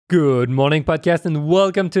Good morning, podcast, and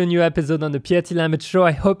welcome to a new episode on the Pierre T. Lambert Show.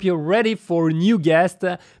 I hope you're ready for a new guest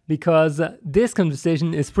because this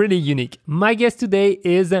conversation is pretty unique. My guest today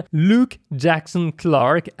is Luke Jackson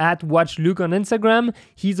Clark at Watch Luke on Instagram.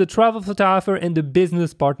 He's a travel photographer and the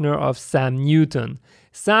business partner of Sam Newton.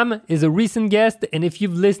 Sam is a recent guest, and if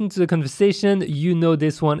you've listened to the conversation, you know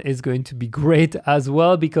this one is going to be great as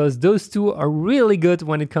well because those two are really good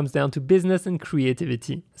when it comes down to business and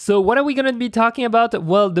creativity. So what are we going to be talking about?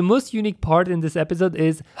 Well, the most unique part in this episode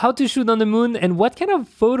is how to shoot on the moon and what kind of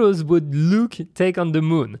photos would Luke take on the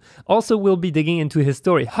moon. Also, we'll be digging into his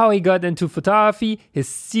story, how he got into photography, his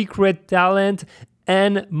secret talent,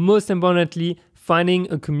 and most importantly,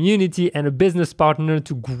 finding a community and a business partner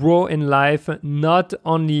to grow in life, not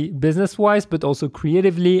only business-wise, but also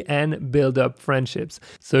creatively and build up friendships.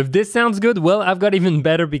 So if this sounds good, well, I've got even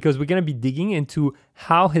better because we're going to be digging into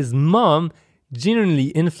how his mom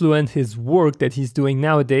genuinely influenced his work that he's doing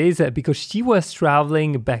nowadays because she was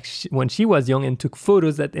traveling back when she was young and took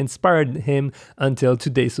photos that inspired him until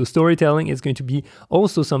today. So storytelling is going to be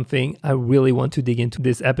also something I really want to dig into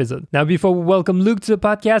this episode. Now, before we welcome Luke to the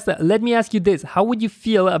podcast, let me ask you this. How would you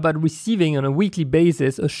feel about receiving on a weekly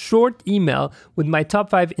basis a short email with my top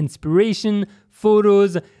 5 inspiration,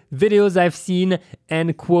 photos, videos I've seen,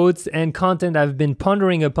 and quotes and content I've been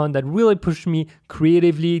pondering upon that really push me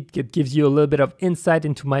creatively? It gives you a little bit of insight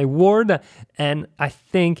into my world, and I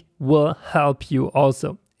think will help you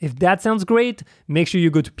also. If that sounds great, make sure you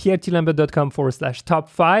go to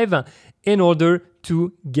pierretlambert.com/top5 in order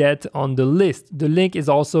to get on the list. The link is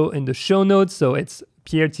also in the show notes, so it's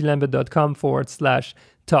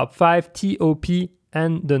pierretlambert.com/top5, TOP,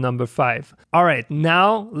 and the number 5. All right,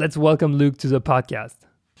 now let's welcome Luke to the podcast.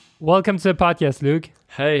 Welcome to the podcast, Luke.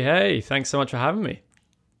 Hey, thanks so much for having me.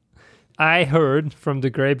 I heard from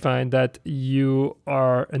the grapevine that you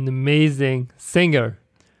are an amazing singer.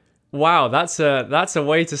 Wow, that's a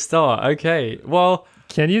way to start. Okay, well,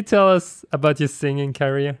 can you tell us about your singing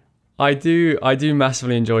career? I do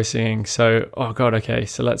massively enjoy singing. So, okay,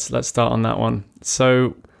 so let's start on that one.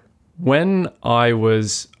 So, when I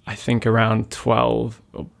was, I think, around 12,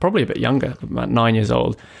 or probably a bit younger, about 9 years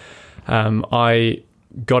old, I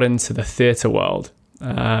got into the theatre world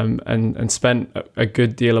and spent a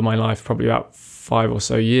good deal of my life, probably about 5 or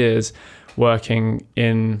so years, working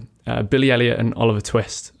in Billy Elliot and Oliver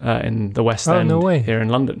Twist in the West End here in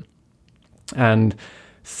London. And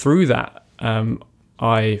through that,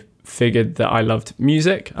 I figured that I loved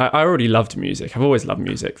music. I already loved music. I've always loved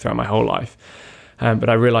music throughout my whole life. But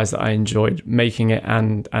I realized that I enjoyed making it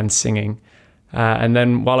and singing. And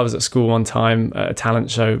then while I was at school one time at a talent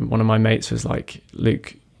show, one of my mates was like,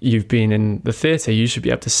 "Luke, you've been in the theatre, you should be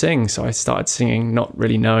able to sing." So I started singing, not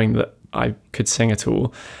really knowing that I could sing at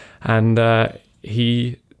all. And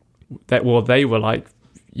they were like,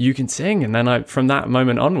 "You can sing." And then from that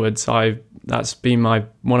moment onwards, that's been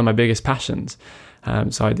one of my biggest passions.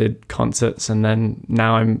 So I did concerts, and then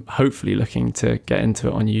now I'm hopefully looking to get into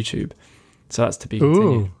it on YouTube. So that's to be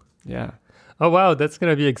continued. Yeah. Oh, wow. That's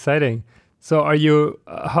going to be exciting. So are you,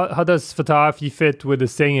 how does photography fit with the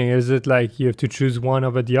singing? Is it like you have to choose one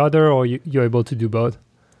over the other, or you're able to do both?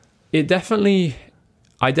 I definitely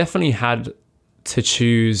had to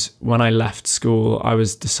choose when I left school. I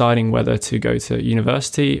was deciding whether to go to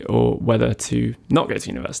university or whether to not go to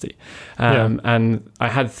university. And I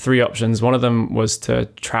had 3 options. One of them was to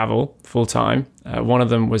travel full time. One of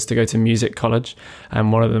them was to go to music college.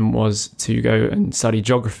 And one of them was to go and study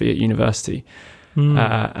geography at university.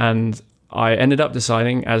 And I ended up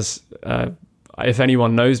deciding, as if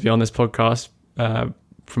anyone knows me on this podcast,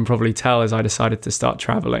 from probably tell, is I decided to start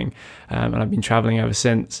traveling, and I've been traveling ever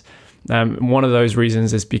since. One of those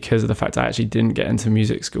reasons is because of the fact I actually didn't get into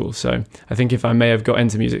music school. So I think if I may have got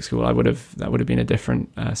into music school, that would have been a different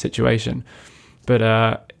situation. But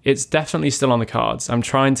it's definitely still on the cards. I'm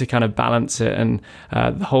trying to kind of balance it, and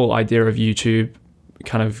the whole idea of YouTube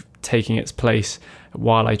kind of taking its place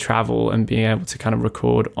while I travel and being able to kind of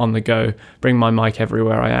record on the go, bring my mic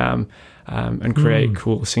everywhere I am, and create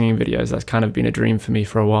cool singing videos. That's kind of been a dream for me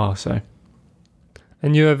for a while. So,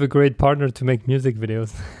 and you have a great partner to make music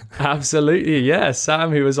videos. Absolutely, yeah.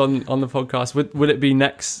 Sam, who was on the podcast. Would it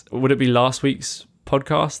be last week's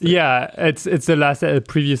podcast? Yeah, it's the last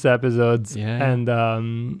previous episodes. Yeah,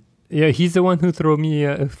 and yeah, he's the one who threw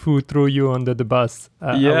you under the bus.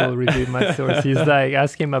 I will reveal my source. He's like,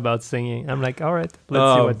 ask him about singing. I'm like, all right,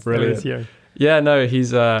 let's see what's there is here. Yeah, no,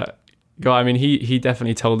 he's guy. I mean, he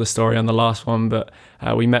definitely told the story on the last one, but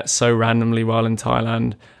we met so randomly while in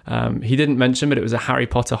Thailand. He didn't mention, but it was a Harry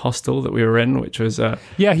Potter hostel that we were in, which was...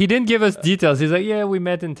 yeah, he didn't give us details. He's like, yeah, we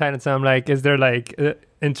met in Thailand. So I'm like, is there like...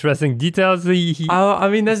 interesting details he I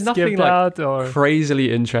mean, there's nothing like out, or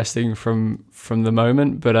crazily interesting from the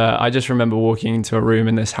moment, but I just remember walking into a room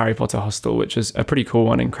in this Harry Potter hostel, which is a pretty cool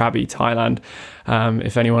one in Krabi, Thailand.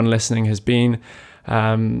 If anyone listening has been.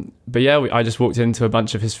 But yeah, I just walked into a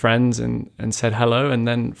bunch of his friends and said hello. And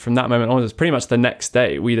then from that moment onwards, pretty much the next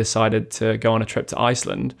day, we decided to go on a trip to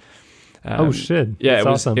Iceland. Oh shit! Yeah,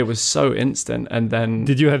 That's it was so instant. And then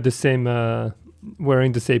did you have the same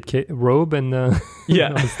wearing the same robe and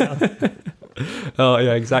yeah? Oh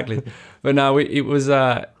yeah, exactly. But no, it was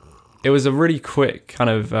a really quick kind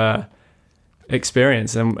of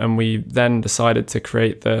experience, and we then decided to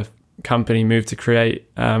create the company Move to Create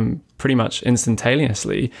pretty much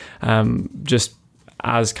instantaneously, just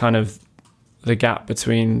as kind of the gap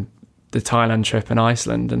between the Thailand trip and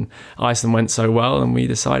Iceland went so well, and we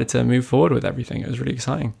decided to move forward with everything. It was really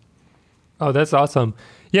exciting. Oh, that's awesome.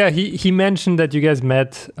 Yeah, he mentioned that you guys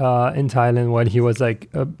met in Thailand while he was like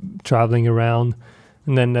traveling around,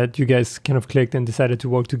 and then that you guys kind of clicked and decided to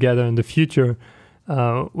work together in the future,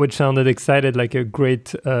 which sounded excited, like a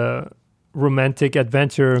great romantic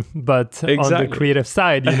adventure, but on the creative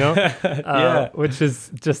side, Yeah. which is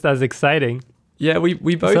just as exciting. Yeah,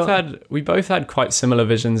 we both had quite similar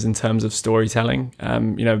visions in terms of storytelling.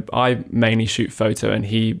 I mainly shoot photo and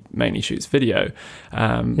he mainly shoots video.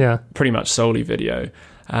 Pretty much solely video.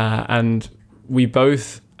 And we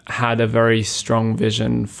both had a very strong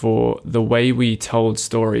vision for the way we told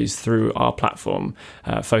stories through our platform,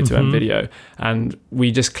 photo and video. And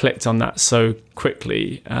we just clicked on that so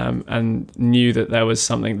quickly and knew that there was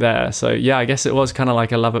something there. So yeah, I guess it was kind of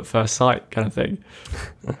like a love at first sight kind of thing.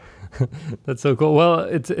 That's so cool. Well,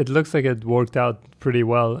 it looks like it worked out pretty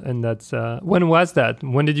well. And that's when was that?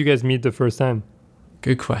 When did you guys meet the first time?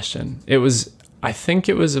 Good question. I think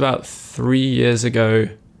it was about 3 years ago,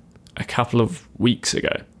 a couple of weeks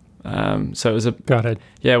ago. So it was Got it.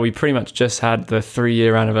 Yeah, we pretty much just had the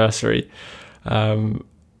 3-year anniversary.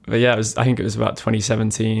 But yeah, I think it was about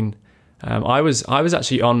 2017. I was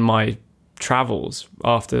actually on my travels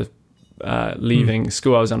after leaving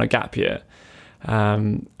school. I was on a gap year.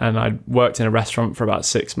 And I'd worked in a restaurant for about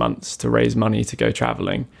 6 months to raise money to go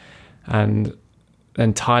traveling. And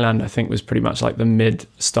then Thailand, I think, was pretty much like the mid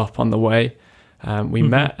stop on the way. We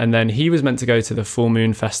met, and then he was meant to go to the Full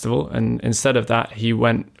Moon Festival. And instead of that,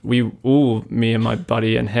 me and my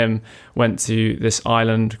buddy and him went to this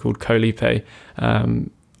island called Koh Lipe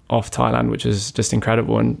off Thailand, which is just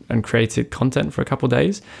incredible, and created content for a couple of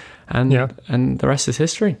days. And the rest is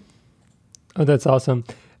history. Oh, that's awesome.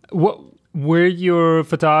 Were your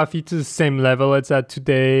photography to the same level it's at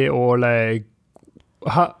today, or like,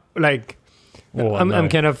 how, like? I'm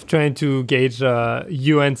kind of trying to gauge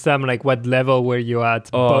you and Sam, like what level were you at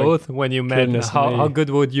both when you met? How good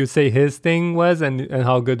would you say his thing was, and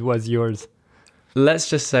how good was yours? Let's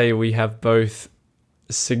just say we have both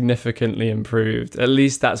significantly improved. At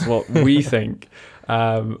least that's what we think.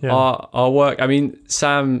 Our work. I mean,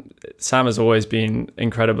 Sam has always been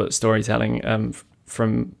incredible at storytelling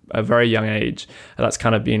from a very young age. That's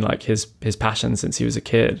kind of been like his passion since he was a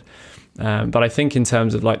kid. But I think in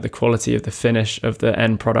terms of like the quality of the finish of the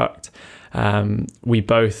end product, we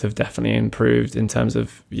both have definitely improved in terms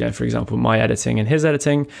of, for example, my editing and his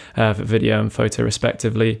editing for video and photo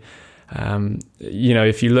respectively.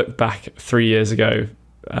 If you look back 3 years ago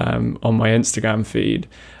on my Instagram feed,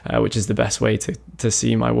 which is the best way to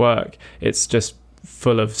see my work, it's just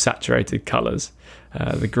full of saturated colors,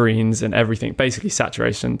 the greens and everything, basically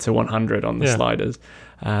saturation to 100 on the sliders.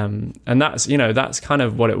 And that's kind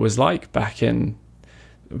of what it was like back in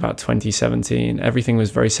about 2017. Everything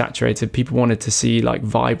was very saturated. People wanted to see like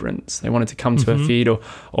vibrance. They wanted to come to a feed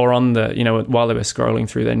or on the, while they were scrolling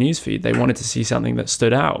through their news feed, they wanted to see something that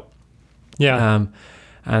stood out. Yeah.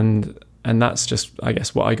 And that's just, I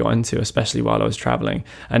guess, what I got into, especially while I was traveling.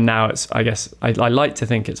 And now it's, I guess, I like to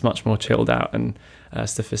think it's much more chilled out and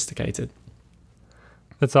sophisticated.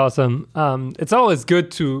 That's awesome. It's always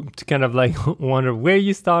good to kind of like wonder where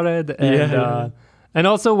you started, and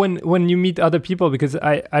also when you meet other people, because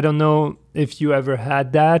I don't know if you ever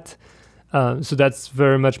had that. So that's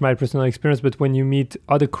very much my personal experience. But when you meet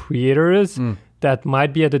other creators that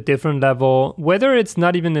might be at a different level, whether it's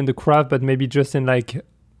not even in the craft, but maybe just in like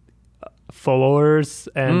followers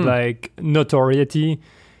and like notoriety,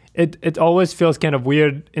 it always feels kind of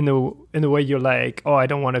weird in the way you're like, oh, I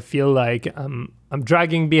don't want to feel like I'm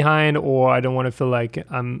dragging behind, or I don't want to feel like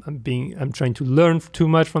I'm trying to learn too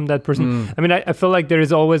much from that person. I mean, I feel like there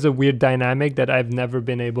is always a weird dynamic that I've never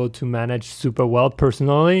been able to manage super well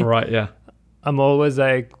personally. Right, yeah. I'm always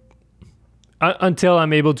like, until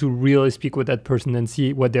I'm able to really speak with that person and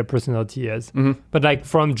see what their personality is. But like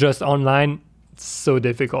from just online, so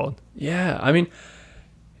difficult? Yeah, I mean,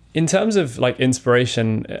 in terms of like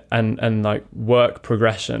inspiration and like work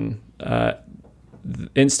progression,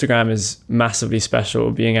 Instagram is massively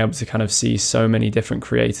special, being able to kind of see so many different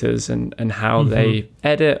creators and how they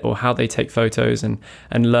edit or how they take photos and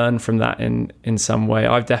learn from that in some way.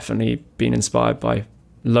 I've definitely been inspired by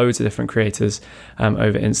loads of different creators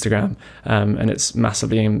over Instagram, and it's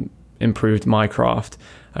massively improved my craft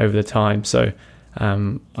over the time. So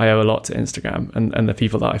I owe a lot to Instagram and the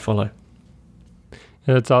people that I follow.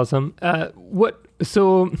 That's awesome.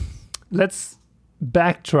 So let's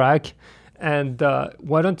backtrack. And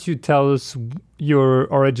why don't you tell us your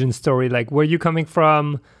origin story? Like, where you coming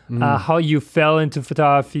from, how you fell into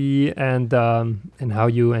photography, and how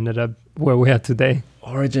you ended up where we are today.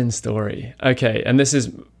 Origin story. Okay, and this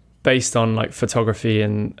is based on like photography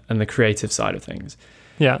and the creative side of things.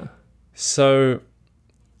 Yeah. So,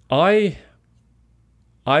 I've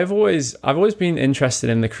always been interested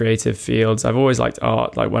in the creative fields. I've always liked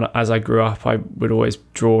art. Like as I grew up, I would always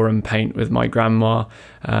draw and paint with my grandma.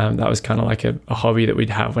 That was kind of like a hobby that we'd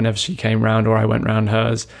have whenever she came round or I went round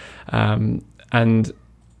hers. But I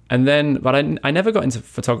never got into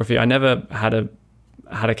photography. I never had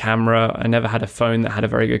a camera. I never had a phone that had a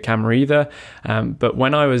very good camera either. But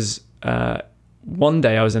when I was one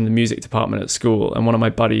day I was in the music department at school, and one of my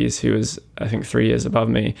buddies, who was I think 3 years above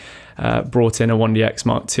me, brought in a 1DX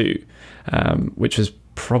Mark II, which was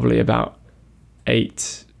probably about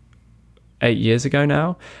eight years ago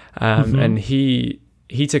now. And he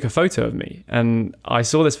took a photo of me, and I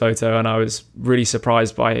saw this photo and I was really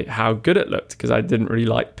surprised by how good it looked, because I didn't really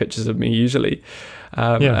like pictures of me usually.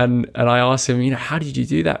 And I asked him, how did you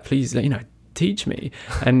do that? Please, teach me.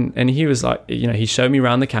 And he was like, he showed me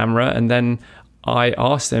around the camera, and then I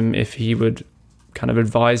asked him if he would kind of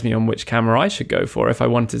advise me on which camera I should go for if I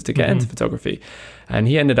wanted to get into photography. And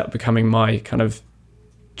he ended up becoming my kind of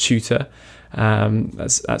tutor.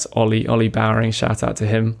 That's Ollie Bowering, shout out to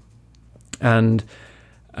him. And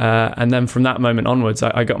then from that moment onwards,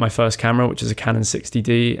 I got my first camera, which is a Canon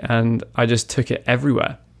 60D, and I just took it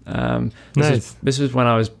everywhere. This was when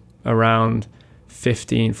I was around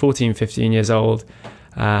 15 years old,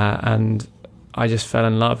 and I just fell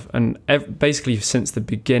in love. And basically since the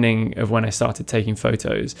beginning of when I started taking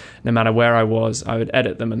photos, no matter where I was, I would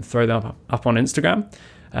edit them and throw them up on Instagram,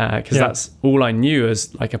 because that's all I knew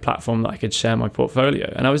as like a platform that I could share my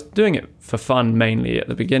portfolio. And I was doing it for fun mainly at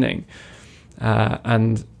the beginning,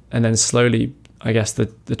 and then slowly, I guess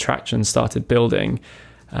the traction started building,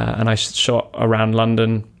 and I shot around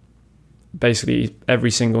London basically every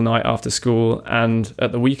single night after school, and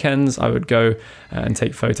at the weekends I would go and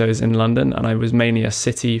take photos in London, and I was mainly a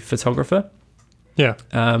city photographer.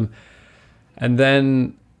 And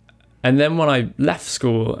then when I left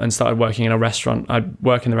school and started working in a restaurant, I'd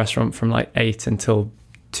work in the restaurant from like 8 until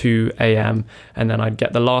 2 a.m. and then I'd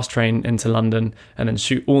get the last train into London and then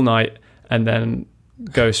shoot all night and then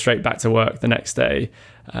go straight back to work the next day.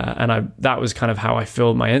 That was kind of how I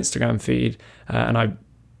filled my Instagram feed, and I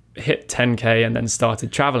hit 10k and then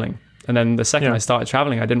started traveling. And then the second I started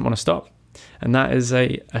traveling, I didn't want to stop. And that is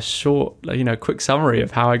a short, quick summary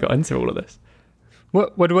of how I got into all of this.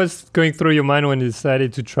 What was going through your mind when you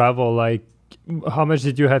decided to travel? Like, how much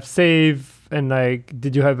did you have saved? And like,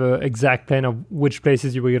 did you have an exact plan of which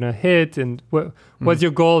places you were going to hit? And what was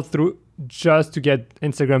your goal through just to get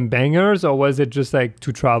Instagram bangers, or was it just like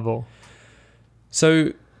to travel?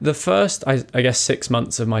 So the first, I guess, 6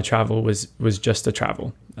 months of my travel was just to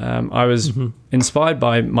travel. I was inspired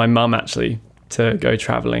by my mum actually to go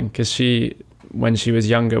traveling, because when she was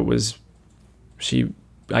younger, she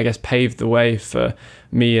I guess paved the way for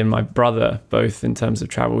me and my brother both in terms of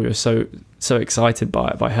travel. We were so excited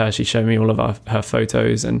by her. She showed me all of her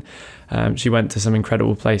photos, and she went to some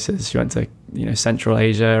incredible places. She went to Central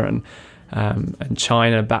Asia and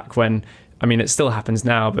China back when, I mean, it still happens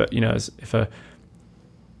now, but if a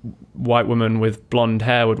white woman with blonde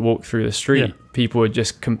hair would walk through the street, people would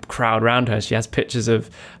just crowd around her. She has pictures of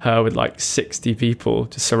her with like 60 people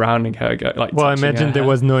just surrounding her. Well, I imagine there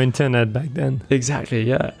was no internet back then. Exactly,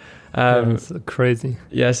 yeah. It's crazy.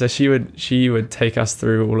 Yeah, so she would take us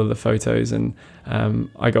through all of the photos, and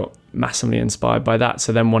I got massively inspired by that.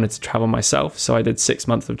 So then wanted to travel myself. So I did 6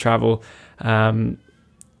 months of travel,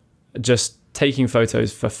 just taking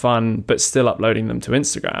photos for fun, but still uploading them to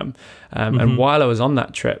Instagram. And while I was on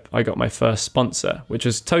that trip, I got my first sponsor, which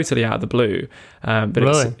was totally out of the blue. But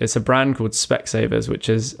really? It's a brand called Specsavers, which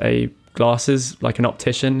is a glasses, like an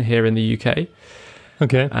optician here in the UK.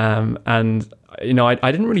 Okay. And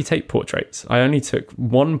I didn't really take portraits. I only took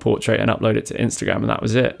one portrait and uploaded it to Instagram, and that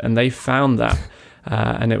was it. And they found that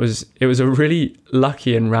And it was a really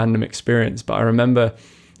lucky and random experience. But I remember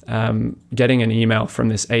getting an email from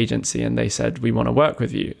this agency, and they said, we want to work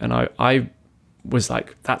with you. And I was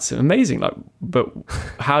like, that's amazing. Like, but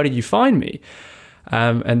how did you find me?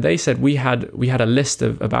 And they said we had a list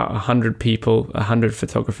of about 100 people, 100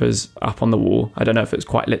 photographers up on the wall. I don't know if it was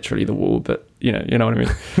quite literally the wall, but you know what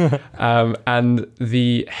I mean. And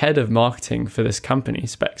the head of marketing for this company,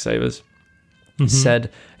 Specsavers, said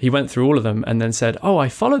he went through all of them and then said, "Oh, I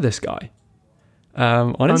follow this guy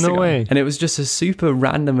on Instagram." No way. And it was just a super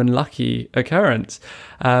random and lucky occurrence.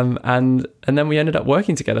 And then we ended up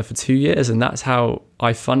working together for 2 years, and that's how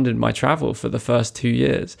I funded my travel for the first 2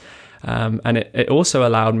 years. And it also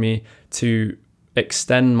allowed me to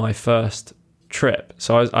extend my first trip.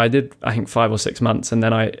 So I did, I think, 5 or 6 months, and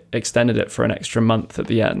then I extended it for an extra month at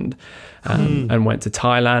the end, and went to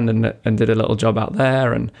Thailand and did a little job out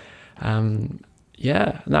there. And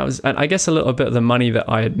that was, and I guess a little bit of the money that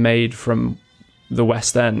I had made from the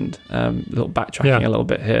West End, a little backtracking a little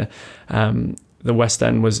bit here. The West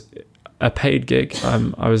End was a paid gig.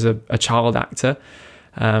 I was a child actor,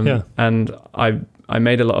 and I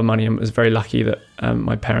made a lot of money and was very lucky that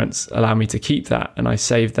my parents allowed me to keep that, and I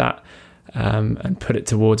saved that and put it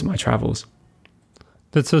towards my travels.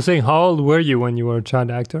 That's so saying. How old were you when you were a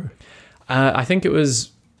child actor? I think I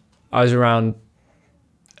was around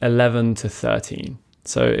 11 to 13.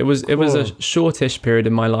 So it was a shortish period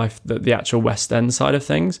in my life, the actual West End side of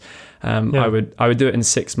things. I would do it in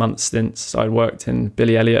 6 month stints. So I worked in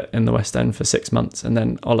Billy Elliot in the West End for 6 months, and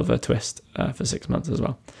then Oliver Twist for 6 months as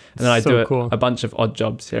well. And then I do a bunch of odd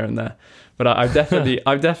jobs here and there. But I've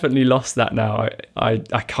definitely lost that now. I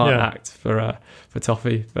can't act for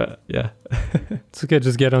Toffee. But yeah, it's okay.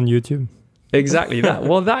 Just get on YouTube. Exactly that.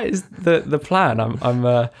 Well, that is the plan.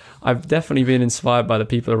 I've definitely been inspired by the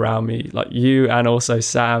people around me, like you and also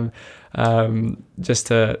Sam, just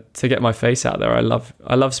to get my face out there. I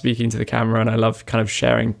love speaking to the camera, and I love kind of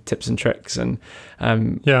sharing tips and tricks. And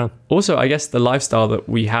also, I guess the lifestyle that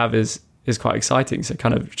we have is quite exciting. So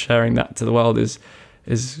kind of sharing that to the world is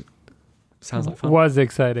sounds like fun. Was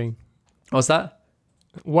exciting. What's that?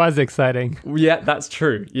 Was exciting. Yeah, that's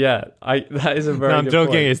true. Yeah, that is a very. No, I'm good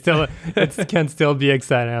joking. point. It can still be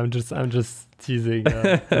exciting. I'm just teasing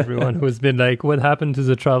everyone who's been like, "What happened to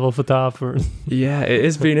the travel photographer?" Yeah, it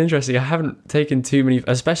has been interesting. I haven't taken too many,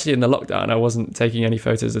 especially in the lockdown. I wasn't taking any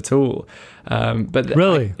photos at all. But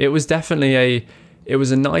really, it was definitely it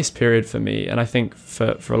was a nice period for me, and I think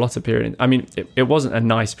for a lot of period. I mean, it wasn't a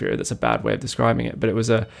nice period. That's a bad way of describing it, but it was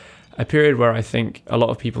a period where I think a lot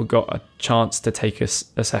of people got a chance to take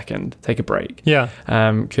take a break. Yeah.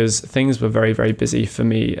 Because things were very, very busy for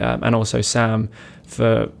me, and also Sam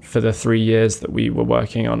for the 3 years that we were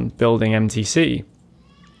working on building MTC.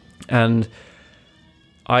 And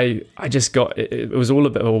I just got, it was all a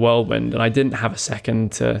bit of a whirlwind, and I didn't have a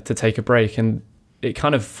second to take a break. And it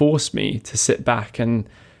kind of forced me to sit back and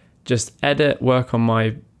just edit, work on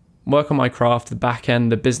my craft, the back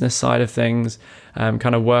end, the business side of things,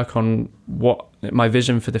 kind of work on what my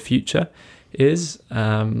vision for the future is,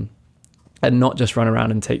 and not just run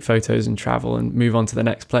around and take photos and travel and move on to the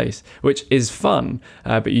next place, which is fun,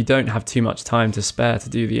 but you don't have too much time to spare to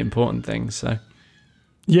do the important things. So,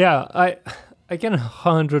 yeah, I can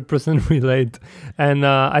 100% relate, and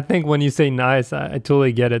I think when you say nice, I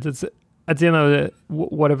totally get it. It's at the end of it,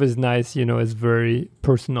 whatever is nice, is very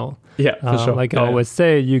personal. Yeah, for sure. Like I always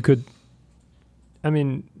say, you could. I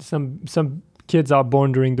mean, some kids are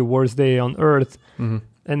born during the worst day on earth,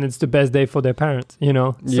 and it's the best day for their parents.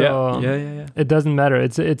 So yeah. It doesn't matter.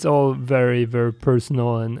 It's all very, very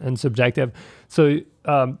personal and subjective. So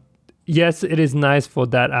yes, it is nice for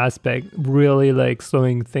that aspect. Really, like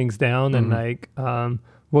slowing things down and like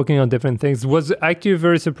working on different things was actually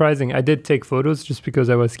very surprising. I did take photos just because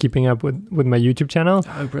I was keeping up with my YouTube channel.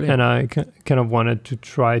 Oh, brilliant. And I kind of wanted to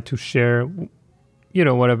try to share,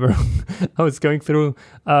 whatever I was going through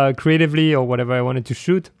creatively or whatever I wanted to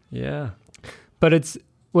shoot. Yeah. But it's,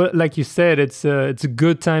 well, like you said, it's a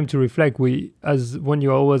good time to reflect. As when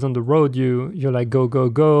you're always on the road, you're like,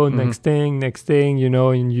 go, next thing,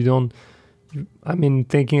 and you don't,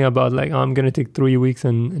 thinking about like, I'm going to take 3 weeks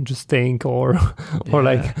and just think or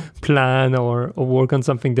like plan or work on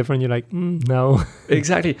something different. You're like, no.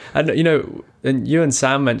 Exactly. And, and you and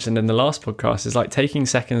Sam mentioned in the last podcast is like taking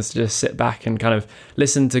seconds to just sit back and kind of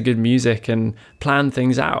listen to good music and plan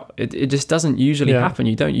things out. It just doesn't usually happen.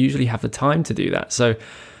 You don't usually have the time to do that. So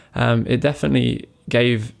it definitely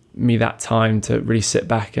gave me that time to really sit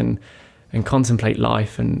back and contemplate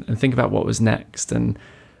life and think about what was next. And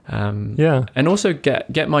And also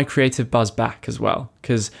get my creative buzz back as well,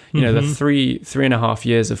 because you know the 3.5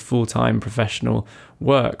 years of full-time professional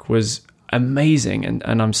work was amazing,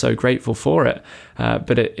 and I'm so grateful for it,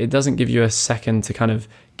 but it doesn't give you a second to kind of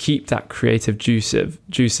keep that creative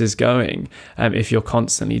juices going if you're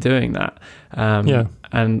constantly doing that.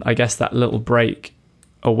 And I guess that little break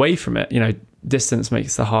away from it, you know, distance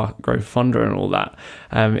makes the heart grow fonder and all that.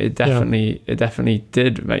 It definitely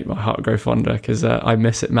did make my heart grow fonder, because I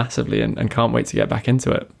miss it massively and can't wait to get back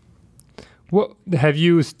into it. What have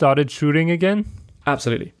you started shooting again?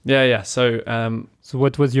 Absolutely. Yeah. So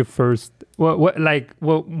what was your first?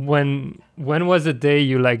 When was the day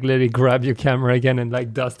you like literally grabbed your camera again and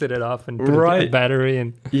like dusted it off and put it in a battery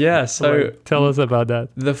and? Yeah. So tell us about that.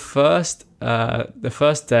 The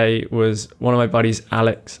first day was one of my buddies,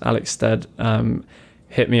 Alex Stead,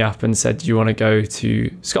 hit me up and said, "Do you want to go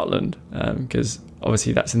to Scotland?" Because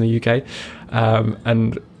obviously that's in the UK,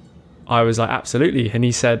 and I was like, absolutely. And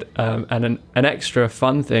he said, and an extra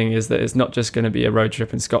fun thing is that it's not just going to be a road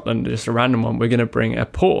trip in Scotland, just a random one. We're going to bring a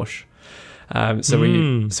Porsche. So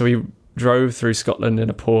we drove through Scotland in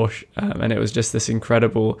a Porsche, and it was just this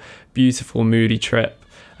incredible, beautiful, moody trip.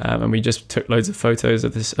 And we just took loads of photos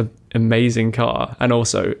of this amazing car, and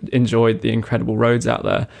also enjoyed the incredible roads out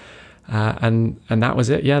there. And that was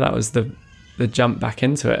it. Yeah, that was the jump back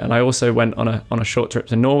into it. And I also went on a short trip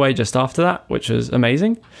to Norway just after that, which was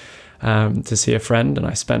amazing. To see a friend, and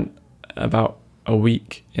I spent about a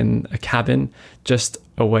week in a cabin just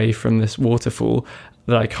away from this waterfall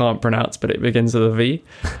that I can't pronounce, but it begins with a V,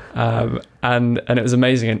 and it was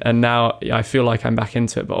amazing. And now I feel like I'm back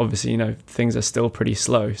into it, but obviously, you know, things are still pretty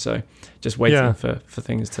slow, so just waiting for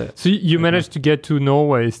things to. So you managed to get to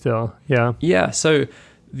Norway still, yeah? Yeah. So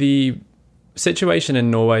the situation in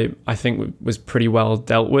Norway, I think, was pretty well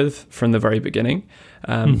dealt with from the very beginning.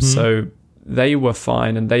 So they were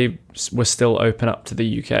fine, and they were still open up to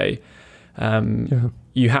the UK.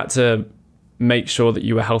 You had to make sure that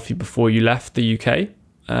you were healthy before you left the UK.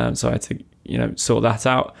 So I had to, you know, sort that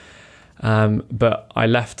out. But I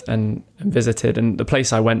left and visited, and the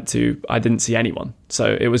place I went to, I didn't see anyone.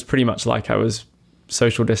 So it was pretty much like I was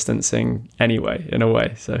social distancing anyway, in a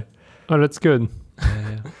way. So. Oh, that's good.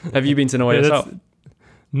 Have you been to Norway yourself?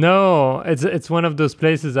 No, it's one of those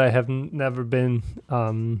places I have never been.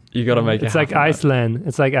 You got to make it. It's like Iceland.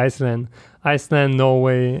 It's like Iceland,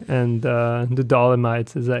 Norway, and the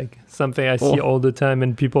Dolomites is like something I see all the time,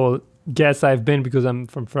 and people guess I've been because I'm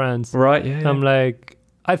from France. Right. Yeah. I'm like,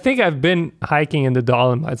 I think I've been hiking in the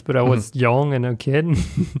Dolomites, but I was young and a kid.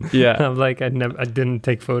 Yeah. I'm like, I didn't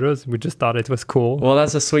take photos. We just thought it was cool. Well,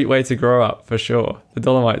 that's a sweet way to grow up for sure. The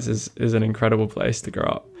Dolomites is an incredible place to grow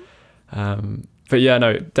up. But yeah,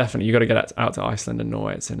 no, definitely. You got to get out to Iceland and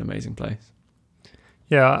Norway. It's an amazing place.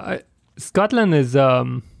 Yeah. Scotland is, I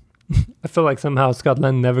feel like somehow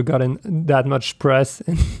Scotland never got that much press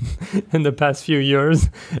in the past few years.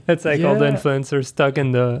 It's like all the influencers stuck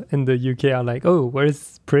in the UK are like, oh,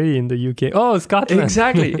 where's pretty in the UK? Oh, Scotland.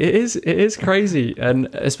 Exactly. It is crazy.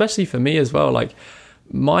 And especially for me as well, like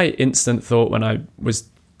my instant thought when I was,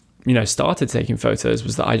 you know, started taking photos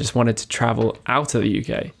was that I just wanted to travel out of the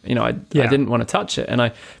UK. You know, I didn't want to touch it. And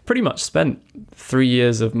I pretty much spent 3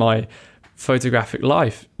 years of my photographic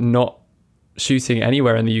life not shooting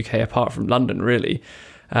anywhere in the UK apart from London, really.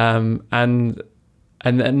 And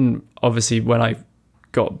then obviously when I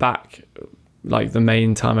got back, like the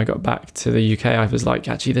main time I got back to the UK, I was like,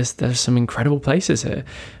 actually, there's some incredible places here.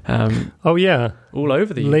 Oh yeah, all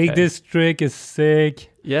over the UK. Lake District is sick.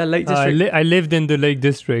 Yeah, Lake District. I lived in the Lake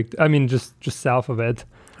District. I mean, just south of it.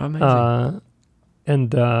 Amazing.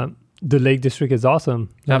 And the Lake District is awesome.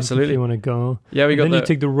 Like, absolutely. If you want to go. Yeah, we got. Then you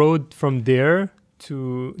take the road from there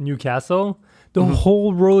to Newcastle. The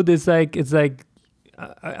whole road is like, it's like,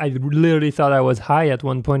 I literally thought I was high at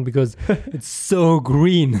one point because it's so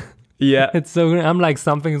green. Yeah. It's so green. I'm like,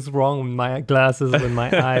 something's wrong with my glasses, with my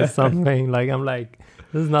eyes, something. Like, I'm like,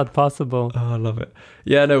 this is not possible. Oh, I love it.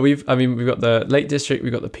 Yeah, no, we've got the Lake District,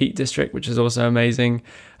 we've got the Peak District, which is also amazing.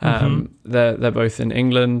 They're both in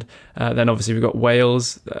England. Then obviously we've got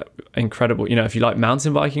Wales, incredible. You know, if you like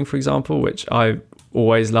mountain biking, for example, which I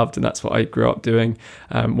always loved, and that's what I grew up doing.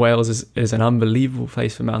 Wales is an unbelievable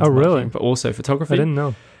place for mountain biking, but also photography. I didn't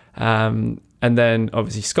know. And then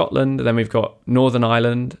obviously Scotland, then we've got Northern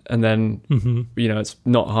Ireland, and then, you know, it's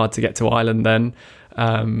not hard to get to Ireland then,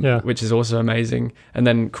 which is also amazing. And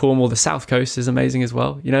then Cornwall, the south coast is amazing as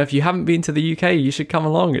well. You know, if you haven't been to the UK, you should come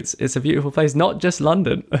along. It's a beautiful place, not just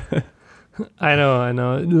London. I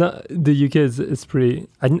know. The UK is pretty,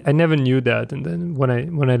 I never knew that. And then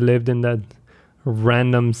when I lived in that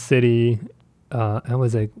random city I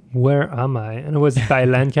was like, where am I? And it was by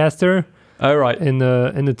Lancaster Oh, right. in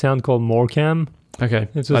a town called Morecambe. Okay.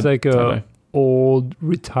 It was like a old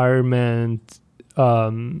retirement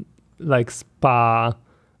like spa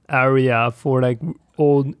area for like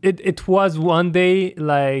old. It was one day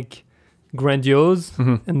like grandiose,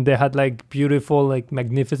 and they had like beautiful, like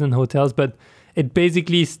magnificent hotels, but it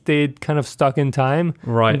basically stayed kind of stuck in time.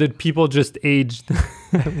 Right. And the people just aged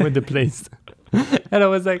with the place. And I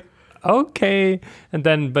was like, okay. And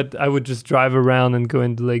then, but I would just drive around and go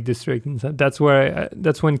into Lake District, and so that's where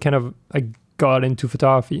that's when kind of I got into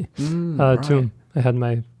photography right. too. I had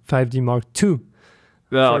my 5D Mark II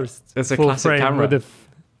first. It's a full classic frame camera.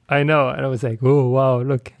 I know, and I was like, oh wow,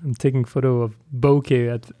 look, I'm taking photo of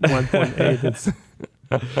bokeh at 1.8. It's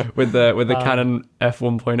with the Canon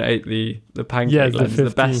f1.8, the pancake yes, lens,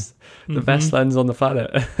 the the best lens on the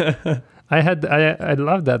planet. I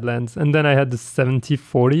love that lens, and then I had the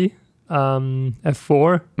 70-40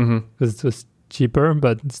 f4 because it was cheaper,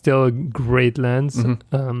 but still a great lens.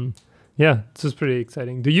 Yeah, it was pretty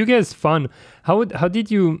exciting. Do you guys fun? How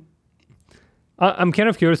did you? I'm kind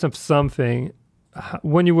of curious of something.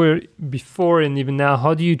 When you were before and even now,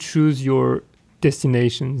 how do you choose your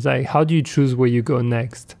destinations? Like, how do you choose where you go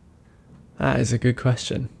next? That is a good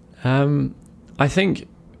question. I think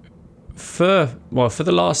for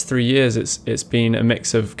the last 3 years, it's been a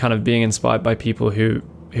mix of kind of being inspired by people who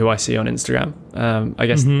I see on Instagram. I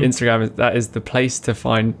guess Instagram is the place to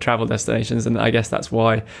find travel destinations, and I guess that's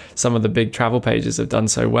why some of the big travel pages have done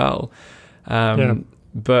so well.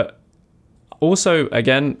 But also,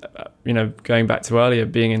 again, going back to earlier,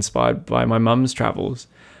 being inspired by my mum's travels.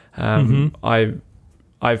 I've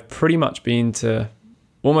pretty much been to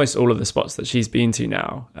almost all of the spots that she's been to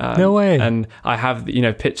now. No way. And I have,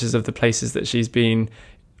 pictures of the places that she's been,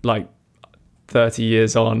 like 30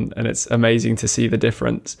 years on, and it's amazing to see the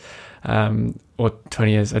difference. Or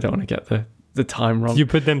 20 years, I don't want to get the time wrong. You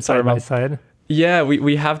put them side by side? Yeah,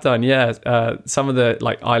 we have done, yeah. Some of the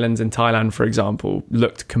like islands in Thailand, for example,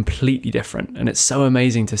 looked completely different. And it's so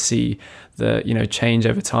amazing to see the, change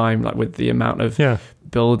over time, like with the amount of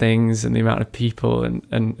buildings and the amount of people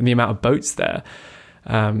and the amount of boats there.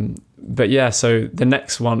 But yeah, so the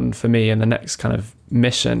next one for me and the next kind of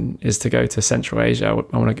mission is to go to Central Asia.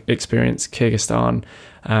 I want to experience Kyrgyzstan,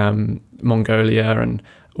 Mongolia and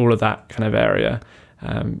all of that kind of area.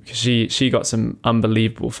 Because she got some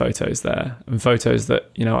unbelievable photos there, and photos that,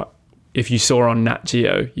 if you saw on Nat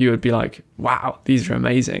Geo, you would be like, wow, these are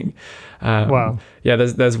amazing. Wow. Yeah,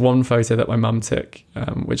 there's one photo that my mum took,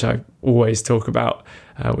 which I always talk about,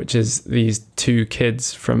 which is these two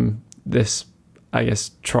kids from this, I guess,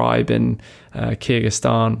 tribe in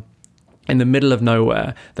Kyrgyzstan. In the middle of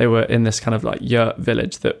nowhere, they were in this kind of like yurt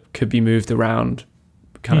village that could be moved around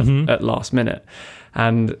kind of at last minute.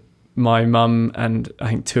 And my mum and I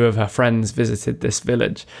think two of her friends visited this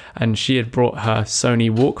village, and she had brought her Sony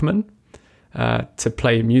Walkman to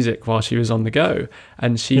play music while she was on the go.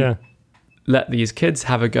 And she let these kids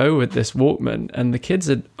have a go with this Walkman. And the kids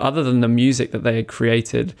had, other than the music that they had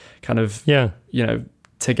created kind of,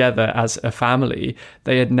 together as a family,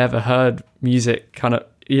 they had never heard music kind of,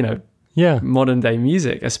 modern day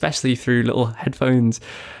music, especially through little headphones.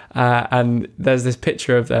 And there's this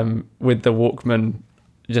picture of them with the Walkman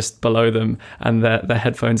just below them and their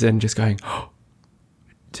headphones in, just going,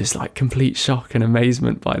 just like complete shock and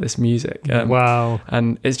amazement by this music. Wow.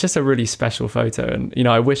 And it's just a really special photo. And,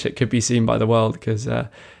 I wish it could be seen by the world, because it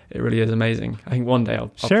really is amazing. I think one day I'll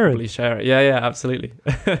probably share it. Yeah, absolutely.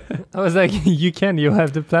 I was like, you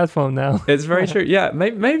have the platform now. It's very true. Yeah,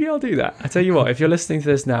 maybe I'll do that. I tell you what, if you're listening to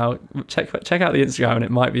this now, check out the Instagram and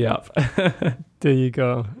it might be up. There you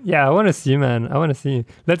go. Yeah, I want to see, man. I want to see.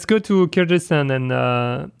 Let's go to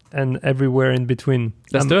Kyrgyzstan and everywhere in between.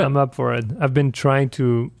 Let's do it. I'm up for it. I've been trying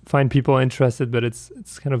to find people interested, but it's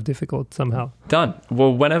kind of difficult somehow. Done.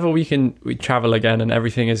 Well, whenever we travel again and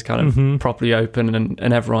everything is kind of properly open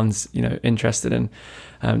and everyone's interested in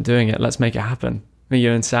doing it, let's make it happen. Me,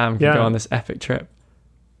 you, and Sam can go on this epic trip.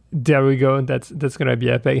 There we go. That's gonna be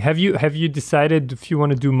epic. Have you decided if you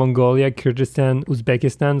want to do Mongolia, Kyrgyzstan,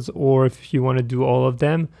 Uzbekistan, or if you want to do all of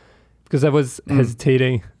them? Because I was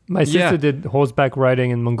hesitating. My sister did horseback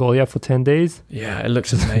riding in Mongolia for 10 days. Yeah, it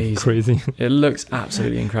looks amazing. Crazy. It looks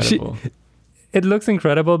absolutely incredible. It looks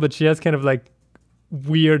incredible, but she has kind of like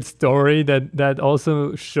weird story that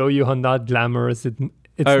also show you how not glamorous it's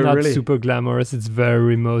not really? Super glamorous. It's very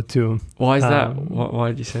remote too. Why is that? Why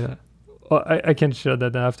did you say that? Well, I can share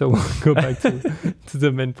that after. We'll go back to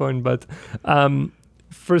the main point. But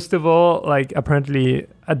first of all, like apparently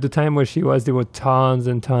at the time where she was, there were tons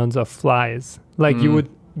and tons of flies. Like you would,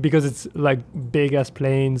 because it's like big as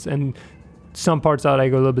planes, and some parts are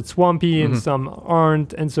like a little bit swampy and some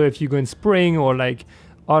aren't. And so if you go in spring or like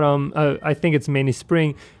autumn, I think it's mainly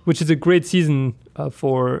spring, which is a great season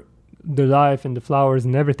for the life and the flowers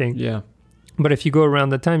and everything. Yeah. But if you go around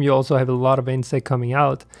that time, you also have a lot of insects coming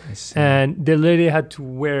out. And they literally had to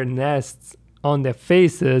wear nests on their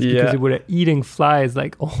faces because they were eating flies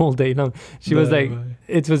like all day long. She was like,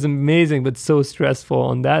 it was amazing, but so stressful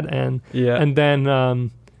on that end. Yeah. And then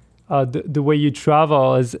the way you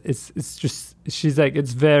travel is it's just, she's like,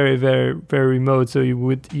 it's very, very, very remote. So you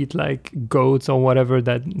would eat like goats or whatever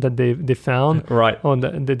that they found, right,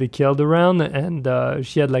 that they killed around. And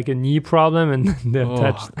she had like a knee problem, and they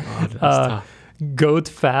attached goat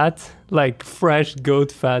fat, like fresh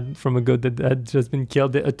goat fat from a goat that had just been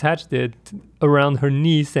killed. They attached it around her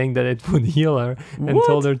knee, saying that it would heal her, and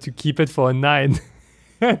told her to keep it for a night.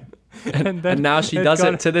 And now she does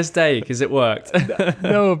it to this day because it worked.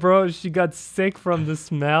 No, bro, she got sick from the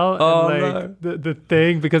smell and like the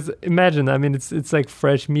thing, because imagine, I mean, it's like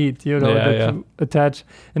fresh meat, you know, you attach,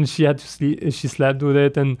 and she had to sleep. She slept with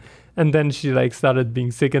it, and then she like started being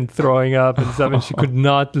sick and throwing up and stuff, and she could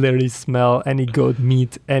not literally smell any goat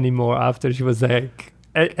meat anymore after. She was like,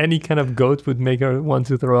 any kind of goat would make her want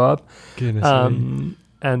to throw up.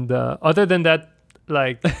 And other than that,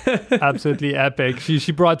 like absolutely epic.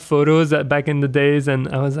 She brought photos back in the days, and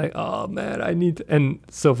I was like, oh man, I need. And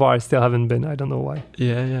so far I still haven't been. I don't know why.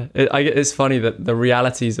 It's funny that the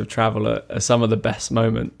realities of travel are some of the best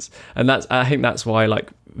moments, and I think that's why like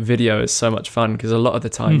video is so much fun, because a lot of the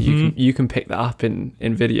time you can pick that up in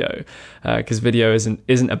video, because video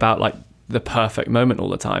isn't about like the perfect moment all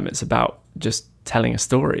the time. It's about just telling a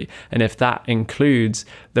story, and if that includes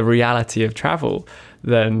the reality of travel,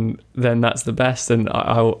 then that's the best. And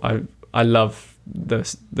I love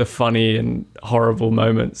the funny and horrible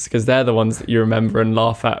moments, because they're the ones that you remember and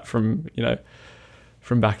laugh at from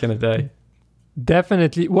back in the day.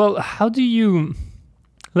 Definitely. Well, how do you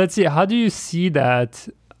see that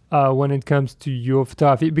when it comes to your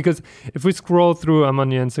photography? Because if we scroll through, I'm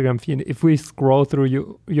on your Instagram feed. If we scroll through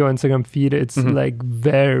your Instagram feed, it's like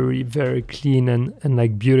very, very clean and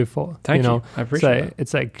like beautiful. Thank you. I appreciate it.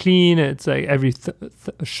 It's like clean. It's like every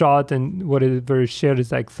shot and whatever is shared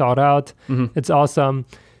is like thought out. It's awesome.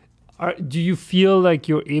 Do you feel like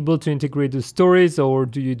you're able to integrate the stories, or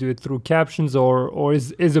do you do it through captions, or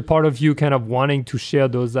is a part of you kind of wanting to share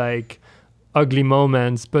those like ugly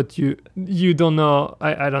moments, but you don't know?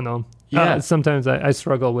 I don't know. Sometimes I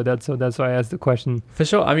struggle with that, so that's why I asked the question. For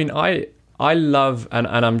sure. I mean, I love and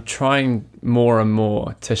I'm trying more and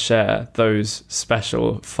more to share those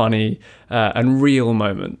special, funny and real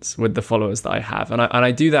moments with the followers that I have, and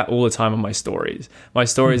I do that all the time on my stories. My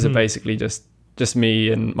stories are basically just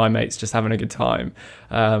me and my mates just having a good time.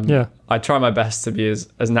 I try my best to be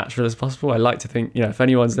as natural as possible. I like to think, if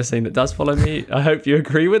anyone's listening that does follow me, I hope you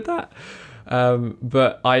agree with that.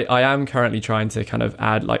 But I am currently trying to kind of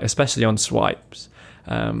add, like, especially on swipes,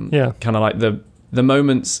 kind of like the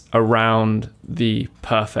moments around the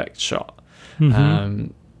perfect shot,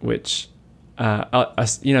 which are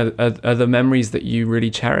the memories that you really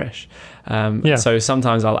cherish. So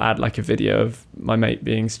sometimes I'll add like a video of my mate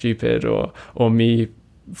being stupid or me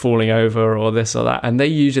falling over or this or that, and they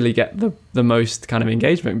usually get the most kind of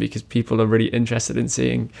engagement because people are really interested in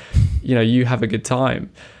seeing you have a good time.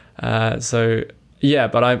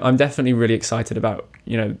 But I'm definitely really excited about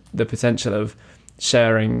the potential of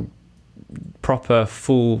sharing proper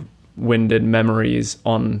full-winded memories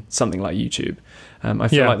on something like YouTube. I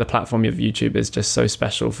feel like the platform of YouTube is just so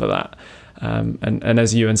special for that. And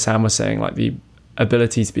as you and Sam were saying, like the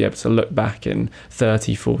ability to be able to look back in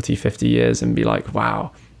 30, 40, 50 years and be like,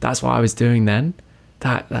 wow, that's what I was doing then.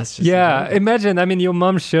 That's just amazing. Imagine, I mean, your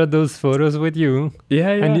mom shared those photos with you. Yeah.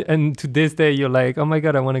 And to this day, you're like, oh my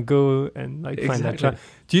God, I want to go and like find that child.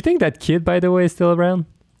 Do you think that kid, by the way, is still around?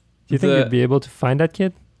 Do you think you'd be able to find that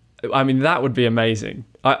kid? I mean, that would be amazing.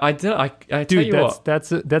 I tell you what,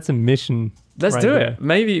 that's a mission. Let's do it.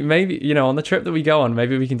 Maybe on the trip that we go on,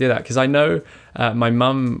 maybe we can do that, because I know my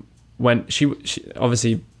mum, when she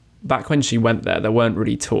obviously back when she went there weren't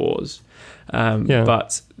really tours,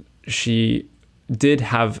 but she did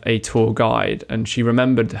have a tour guide and she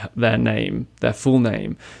remembered their full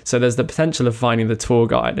name. So there's the potential of finding the tour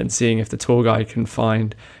guide and seeing if the tour guide can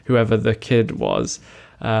find whoever the kid was.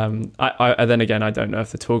 Then again, I don't know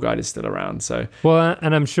if the tour guide is still around. So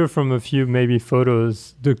and I'm sure from a few maybe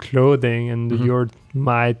photos, the clothing and the yurt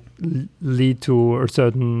might lead to a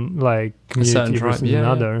certain like community versus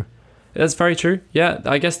another. Yeah. That's very true. Yeah,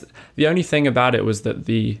 I guess the only thing about it was that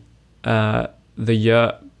the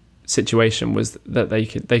yurt situation was that they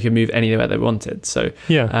could move anywhere they wanted. So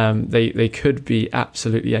they could be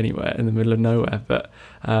absolutely anywhere in the middle of nowhere. But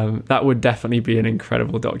that would definitely be an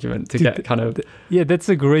incredible document to get kind of. Yeah, that's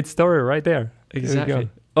a great story right there. Exactly.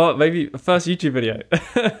 Oh, maybe first YouTube video.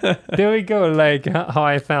 There we go. Like how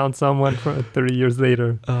I found someone 30 years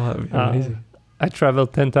later. Oh, that would be amazing. I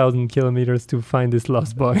traveled 10,000 kilometers to find this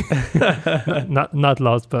lost boy. not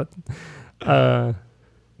lost, but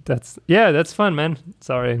that's fun, man.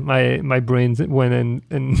 Sorry, my brains went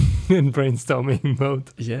in brainstorming mode.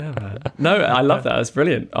 Yeah, man. No, I love that. That's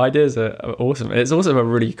brilliant. Ideas are awesome. It's also a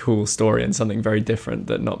really cool story and something very different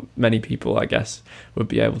that not many people, I guess, would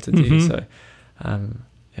be able to do. So,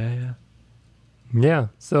 yeah.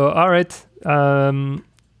 So, all right,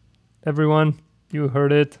 everyone, you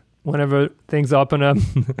heard it. Whenever things open up,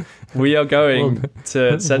 we are going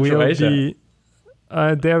to Central Asia.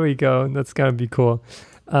 There we go. That's gonna be cool.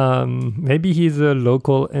 Maybe he's a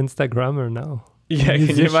local Instagrammer now. Yeah,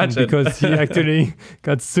 can you imagine? Because he actually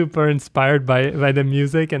got super inspired by the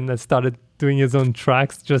music and started doing his own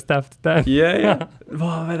tracks just after that. Yeah.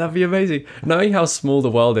 Wow, man, that'd be amazing. Knowing how small the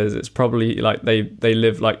world is, it's probably like they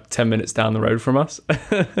live like 10 minutes down the road from us.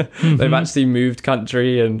 They've actually moved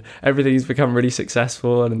country and everything's become really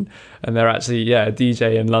successful and they're actually a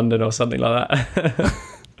DJ in London or something like that.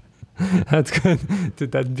 That's good.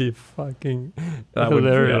 Dude, that'd be fucking that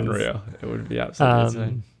hilarious. Would be unreal. It would be absolutely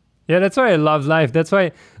insane. Yeah, that's why I love life. That's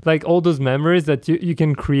why, like, all those memories that you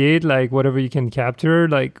can create, like, whatever you can capture,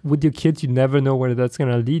 like, with your kids, you never know where that's going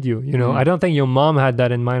to lead you, you know? I don't think your mom had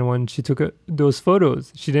that in mind when she took those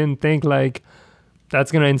photos. She didn't think, like,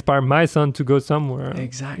 that's going to inspire my son to go somewhere.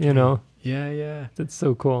 Exactly. You know? Yeah. That's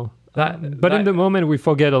so cool. But in the moment, we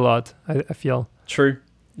forget a lot, I feel. True.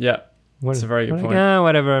 Yeah. That's a very good point. Yeah,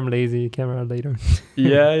 whatever, I'm lazy. Camera later.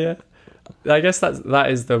 Yeah. I guess that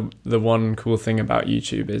is the one cool thing about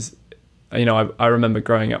YouTube is, you know, I remember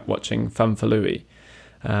growing up watching Fun for Louie.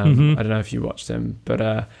 I don't know if you watched him,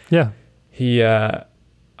 but he. I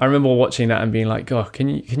remember watching that and being like, God, can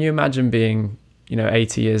you imagine being, you know,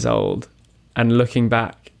 80 years old and looking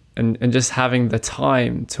back and just having the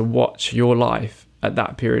time to watch your life at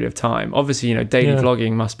that period of time? Obviously, you know, daily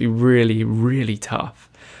vlogging must be really, really tough.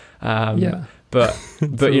 But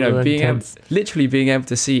you know, literally being able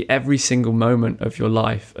to see every single moment of your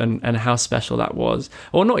life and how special that was,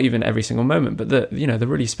 or not even every single moment, but the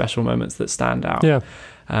really special moments that stand out,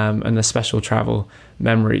 and the special travel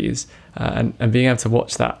memories, and being able to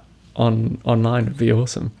watch that online would be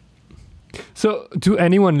awesome. So to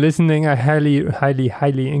anyone listening, I highly, highly,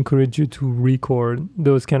 highly encourage you to record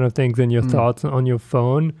those kind of things and your thoughts on your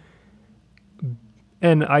phone.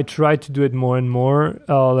 And I try to do it more and more.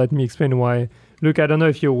 Let me explain why. Look, I don't know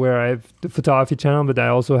if you're aware, I have the photography channel, but I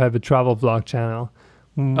also have a travel vlog channel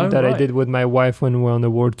I did with my wife when we were on the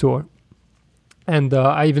world tour. And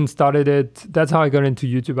I even started it. That's how I got into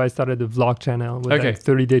YouTube. I started a vlog channel with like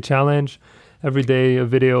 30-day challenge, every day a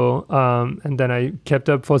video. And then I kept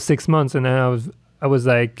up for 6 months. And then I was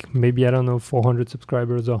like, maybe, I don't know, 400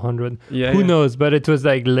 subscribers or 100. Who knows? But it was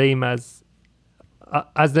like lame as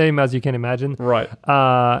lame as you can imagine. Right.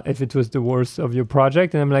 If it was the worst of your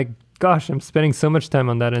project. And I'm like, gosh, I'm spending so much time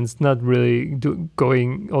on that and it's not really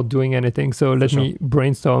going or doing anything. So let me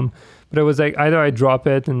brainstorm. But I was like, either I drop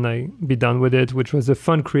it and like be done with it, which was a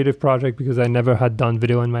fun creative project because I never had done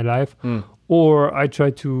video in my life, or I try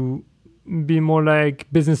to be more like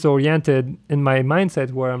business oriented in my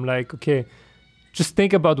mindset where I'm like, okay, just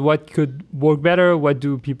think about what could work better. What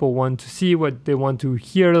do people want to see? What they want to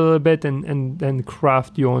hear a little bit, and then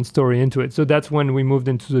craft your own story into it. So that's when we moved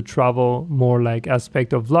into the travel more like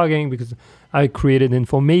aspect of vlogging, because I created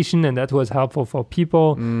information and that was helpful for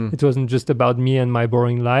people. It wasn't just about me and my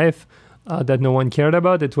boring life that no one cared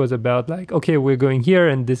about. It was about like, okay, we're going here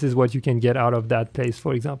and this is what you can get out of that place,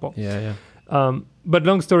 for example. But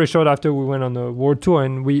long story short, after we went on a world tour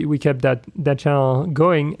and we kept that channel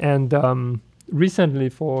going, and recently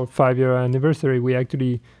for 5-year anniversary, we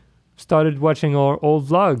actually started watching our old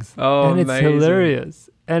vlogs. And it's amazing. hilarious.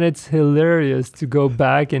 And it's hilarious to go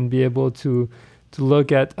back and be able to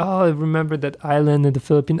look at, I remember that island in the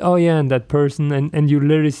Philippines. Oh yeah, and that person. And you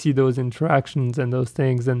literally see those interactions and those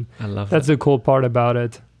things. And I love that's the cool part about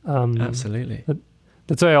it. Absolutely.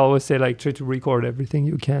 That's why I always say, like, try to record everything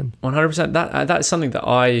you can. 100%. That's something that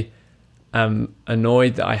I am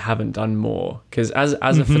annoyed that I haven't done more. Because as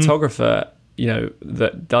a photographer, you know,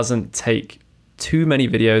 that doesn't take too many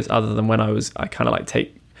videos other than when I kind of like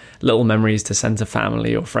take little memories to send to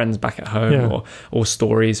family or friends back at home, or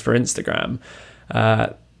stories for Instagram.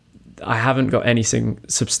 I haven't got anything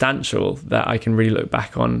substantial that I can really look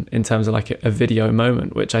back on in terms of like a video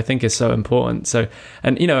moment, which I think is so important. So,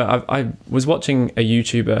 and you know, I was watching a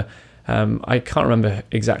YouTuber, I can't remember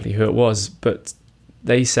exactly who it was, but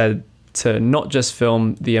they said to not just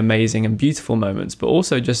film the amazing and beautiful moments, but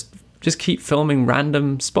also just keep filming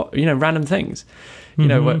random things. You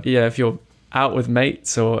know, if you're out with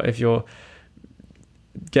mates, or if you're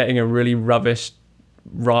getting a really rubbish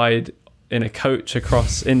ride in a coach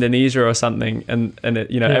across Indonesia or something, and it,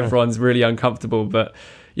 you know, everyone's really uncomfortable. But,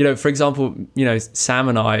 you know, for example, you know, Sam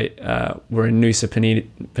and I were in Nusa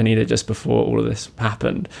Penida just before all of this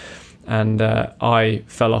happened, and I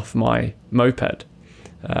fell off my moped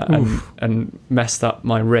and messed up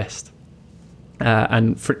my wrist.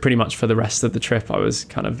 And pretty much for the rest of the trip, I was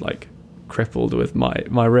kind of like crippled with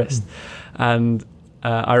my wrist. And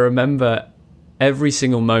I remember every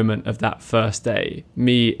single moment of that first day,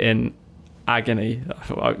 me in agony.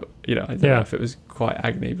 I don't know if it was quite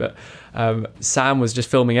agony, but Sam was just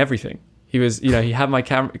filming everything. He was, you know, he had my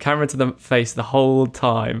camera to the face the whole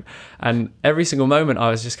time, and every single moment I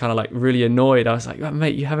was just kind of like really annoyed. I was like, oh,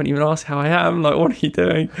 mate, you haven't even asked how I am. Like, what are you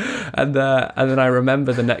doing? And then I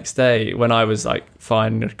remember the next day when I was like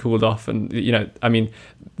fine and cooled off, and you know, I mean,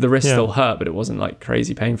 the wrist still hurt, but it wasn't like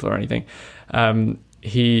crazy painful or anything.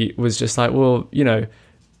 He was just like, well, you know,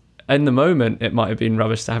 in the moment it might have been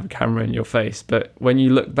rubbish to have a camera in your face, but when you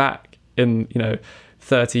look back in, you know,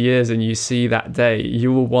 30 years and you see that day,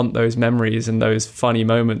 you will want those memories and those funny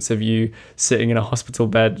moments of you sitting in a hospital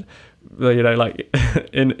bed, you know, like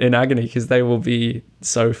in agony, because they will be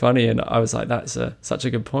so funny. And I was like, that's such a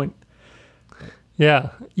good point. Yeah.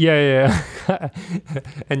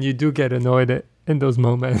 And you do get annoyed in those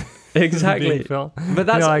moments. Exactly. But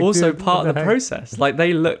that's like, also part of the process. Like that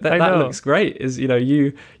looks great. Is, you know,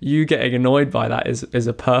 you getting annoyed by that is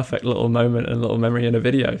a perfect little moment and little memory in a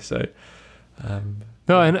video. So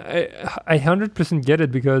no, and I 100% get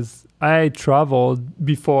it, because I traveled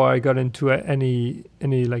before I got into any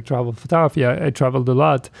like travel photography. I traveled a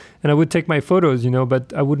lot, and I would take my photos, you know,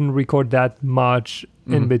 but I wouldn't record that much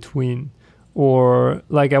in between. Or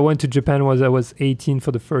like I went to Japan when I was 18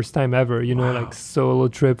 for the first time ever, you know, like solo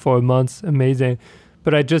trip for a month, amazing.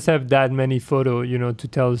 But I just have that many photos, you know, to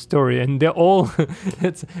tell a story, and they're all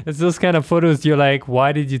it's those kind of photos you're like,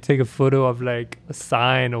 why did you take a photo of like a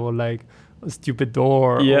sign or like a stupid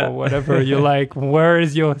door or whatever? You're like, where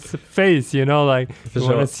is your face? You know, like we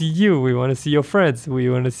want to see you, we want to see your friends, we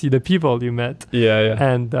want to see the people you met.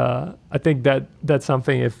 And I think that's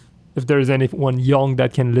something, if there's anyone young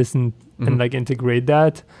that can listen and like integrate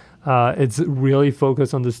that, it's really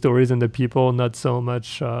focused on the stories and the people, not so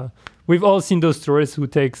much we've all seen those tourists who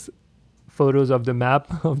takes photos of the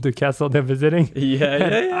map of the castle they're visiting.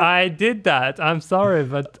 I did that. I'm sorry,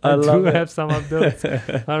 but I do have some of those.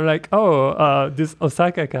 I'm like, this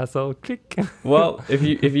Osaka castle. Click. Well, if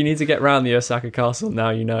you need to get around the Osaka castle, now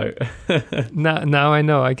you know. now I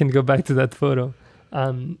know. I can go back to that photo.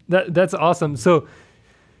 That's awesome. So,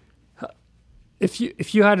 if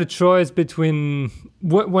you had a choice between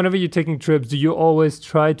whenever you're taking trips, do you always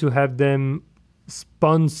try to have them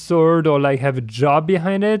sponsored or like have a job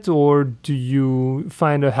behind it, or do you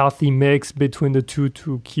find a healthy mix between the two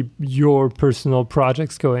to keep your personal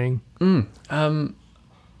projects going?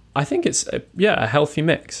 I think it's a healthy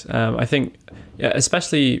mix. I think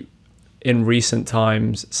especially in recent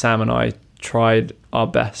times, Sam and I tried our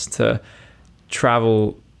best to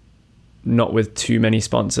travel not with too many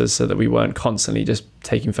sponsors, so that we weren't constantly just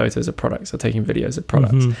taking photos of products or taking videos of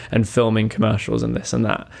products and filming commercials and this and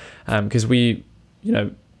that, because we, you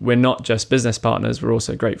know, we're not just business partners, we're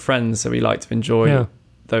also great friends, so we like to enjoy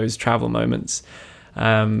those travel moments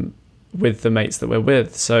with the mates that we're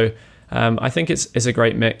with. So I think it's a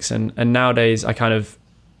great mix, and nowadays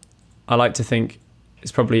I like to think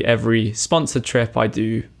it's probably every sponsored trip I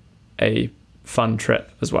do a fun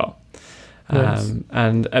trip as well. Nice.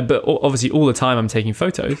 But obviously all the time I'm taking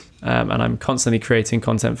photos, and I'm constantly creating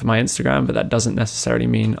content for my Instagram, but that doesn't necessarily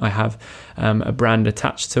mean I have a brand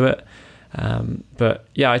attached to it. But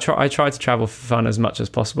yeah, I try to travel for fun as much as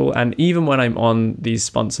possible, and even when I'm on these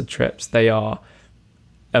sponsored trips, they are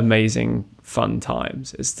amazing fun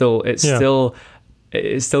times. It's still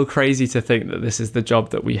crazy to think that this is the job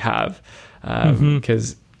that we have,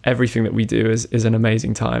 because everything that we do is an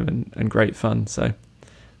amazing time and great fun. So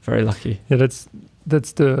very lucky. Yeah, that's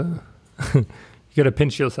the you gotta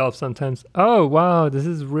pinch yourself sometimes. Oh wow, this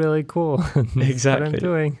is really cool. Exactly what I'm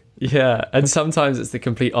doing. Yeah, and sometimes it's the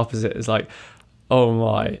complete opposite. It's like, oh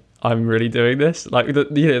my, I'm really doing this. Like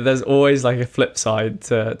there's always like a flip side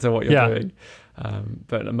to what you're doing.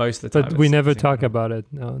 But most of the time, But we never it's talk incredible. about it.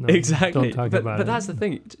 No, Exactly. don't talk about but it. that's the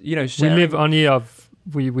thing, you know. We Sharing... live only of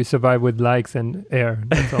we survive with likes and air.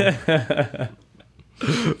 That's all.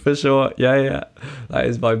 For sure. Yeah. That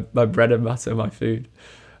is my bread and butter, my food.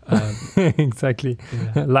 Exactly.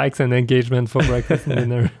 Yeah. Likes and engagement for breakfast and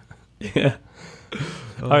dinner. Yeah.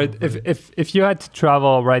 All right. If you had to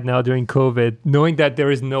travel right now during COVID, knowing that there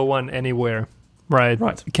is no one anywhere, right?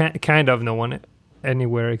 Kind of no one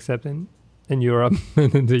anywhere except in Europe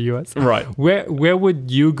and in the US. Right. Where would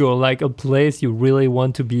you go? Like a place you really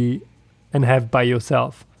want to be and have by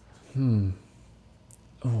yourself? Oh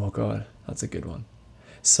God, that's a good one.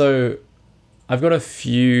 So I've got a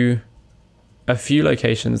few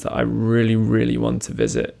locations that I really, really want to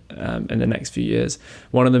visit in the next few years.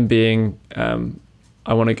 One of them being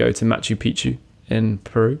I want to go to Machu Picchu in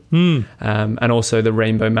Peru, and also the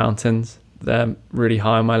Rainbow Mountains. They're really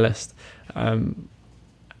high on my list.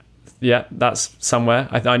 Yeah, that's somewhere.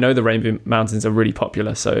 I know the Rainbow Mountains are really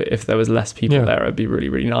popular, so if there was less people there, it'd be really,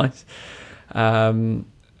 really nice. I've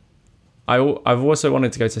also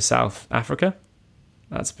wanted to go to South Africa.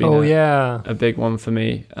 That's been a big one for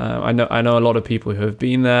me. I know a lot of people who have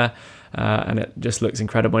been there, and it just looks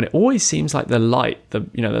incredible. And it always seems like the light,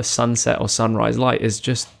 the sunset or sunrise light is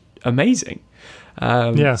just amazing.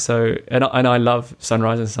 So and I love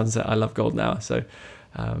sunrise and sunset. I love golden hour. So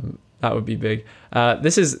that would be big.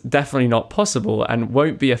 This is definitely not possible and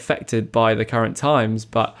won't be affected by the current times.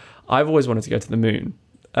 But I've always wanted to go to the moon.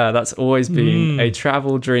 That's always been a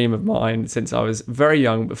travel dream of mine since I was very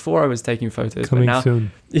young, before I was taking photos. Coming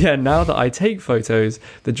soon. Yeah, now that I take photos,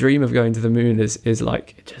 the dream of going to the moon is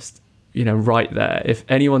like just, right there. If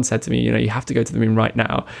anyone said to me, you have to go to the moon right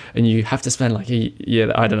now and you have to spend like a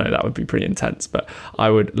year, I don't know, that would be pretty intense, but I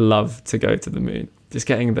would love to go to the moon. Just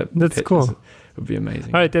getting the That's pictures cool. would be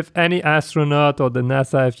amazing. All right, if any astronaut or the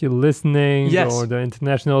NASA, if you're listening, or the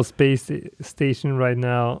International Space Station right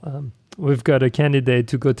now, we've got a candidate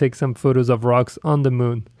to go take some photos of rocks on the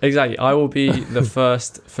moon. Exactly. I will be the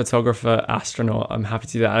first photographer astronaut. I'm happy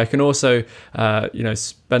to do that. I can also,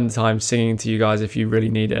 spend time singing to you guys if you really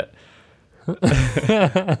need it.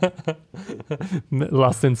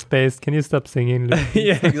 Lost in space. Can you stop singing?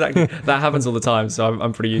 Yeah, exactly. That happens all the time, so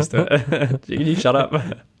I'm pretty used to it. Can you shut up?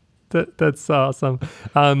 That's awesome.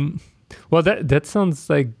 Well, that sounds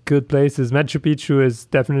like good places. Machu Picchu is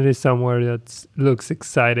definitely somewhere that looks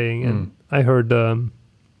exciting. And I heard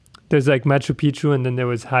there's like Machu Picchu, and then there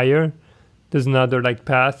was higher. There's another like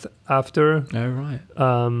path after. Oh, right.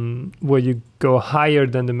 Where you go higher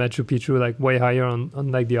than the Machu Picchu, like way higher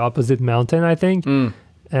on like the opposite mountain, I think. And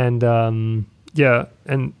and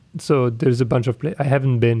so there's a bunch of places. I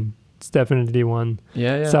haven't been. It's definitely one.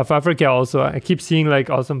 Yeah. South Africa also. I keep seeing like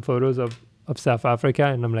awesome photos of South Africa,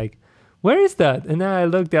 and I'm like, where is that? And then I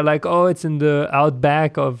look, they're like, oh, it's in the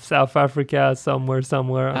outback of South Africa, somewhere.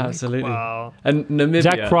 I'm Absolutely. like, wow. And Namibia.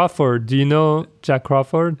 Jack Crawford. Do you know Jack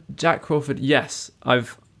Crawford? Jack Crawford, yes.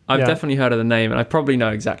 I've definitely heard of the name, and I probably know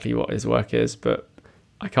exactly what his work is, but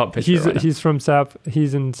I can't picture it right now. He's from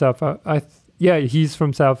he's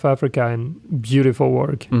from South Africa, and beautiful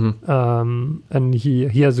work. And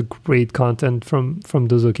he has a great content from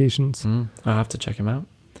those locations. I'll have to check him out.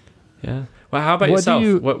 Yeah. Well, how about yourself?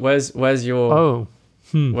 Where's your?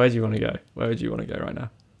 Where do you want to go? Where would you want to go right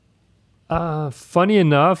now? Funny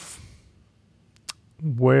enough,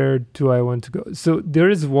 where do I want to go? So there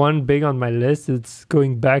is one big on my list. It's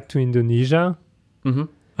going back to Indonesia.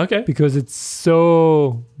 Okay. Because it's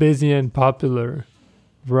so busy and popular,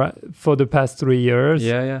 right, for the past 3 years.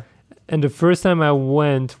 Yeah. And the first time I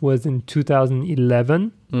went was in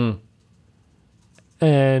 2011.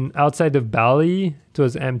 And outside of Bali, it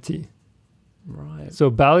was empty. Right.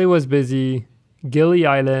 So Bali was busy. Gili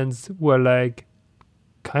Islands were like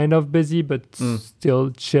kind of busy, but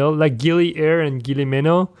still chill. Like Gili Air and Gili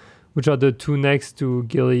Meno, which are the two next to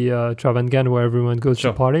Gili Travangan, where everyone goes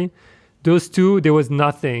to party. Those two, there was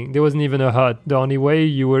nothing. There wasn't even a hut. The only way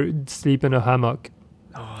you were sleep in a hammock.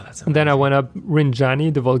 Oh, that's amazing. And then I went up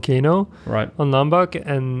Rinjani, the volcano, right, on Lombok,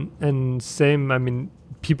 and same. I mean,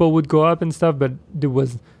 people would go up and stuff, but there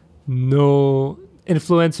was no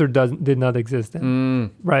influencer did not exist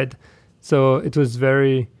then, right? So it was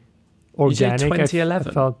very organic. 2011.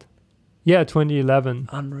 I felt, 2011.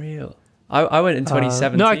 Unreal. I went in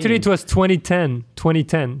 2017. No, actually, it was 2010.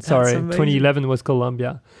 2010. Sorry, 2011 was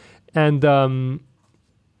Colombia, and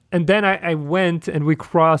then I went and we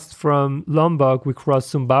crossed from Lombok. We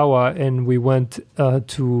crossed Sumbawa and we went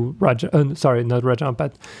to not Raja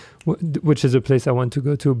Ampat, which is a place I want to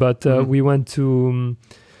go to. But we went to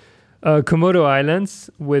Komodo Islands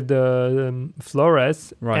with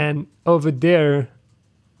Flores, right. And over there,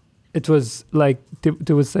 it was like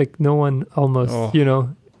there was like no one almost,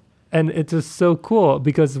 and it was so cool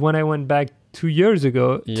because when I went back 2 years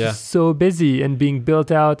ago, it was so busy and being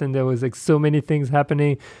built out, and there was like so many things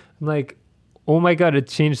happening. I'm like, oh my God, it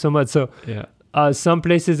changed so much. So some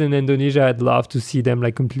places in Indonesia, I'd love to see them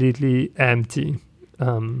like completely empty.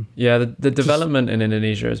 The development in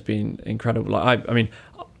Indonesia has been incredible. Like, I mean,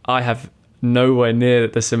 I have nowhere near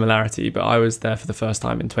the similarity, but I was there for the first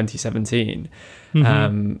time in 2017.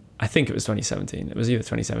 I think it was 2017. It was either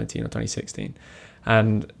 2017 or 2016,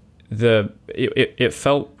 and it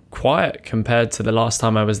felt quiet compared to the last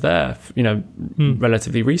time I was there,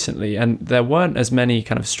 relatively recently. And there weren't as many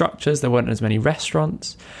kind of structures. There weren't as many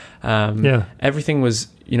restaurants. Everything was,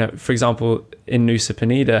 for example, in Nusa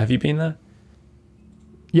Penida. Have you been there?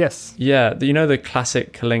 Yes. Yeah. The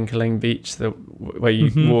classic Kaling Kaling beach where you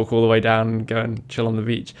walk all the way down and go and chill on the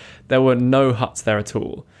beach. There were no huts there at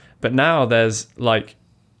all. But now there's like,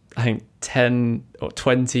 I think 10 or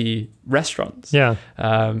 20 restaurants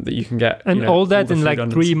that you can get. And all that in like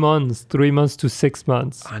 3 months to 6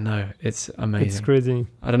 months. I know. It's amazing. It's crazy.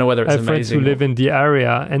 I don't know whether it's amazing. I have friends who live in the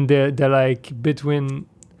area, and they're like between...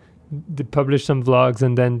 They published some vlogs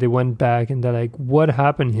and then they went back and they're like, what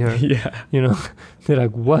happened here? They're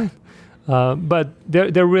like, what? But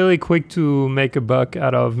they're really quick to make a buck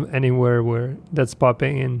out of anywhere where that's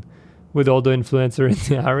popping in with all the influencer in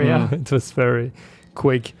the area. It was very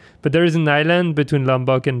quick. But there is an island between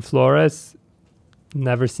Lombok and Flores.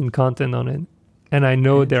 Never seen content on it. And I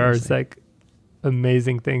know there are like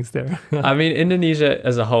amazing things there. I mean, Indonesia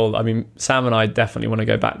as a whole, I mean, Sam and I definitely want to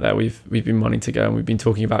go back there. We've been wanting to go, and we've been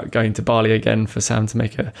talking about going to Bali again for Sam to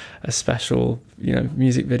make a special,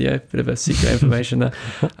 music video, bit of a secret information there.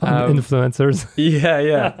 Influencers.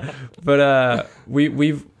 Yeah. But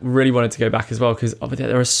we've really wanted to go back as well because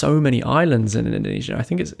there are so many islands in Indonesia. I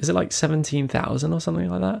think is it like 17,000 or something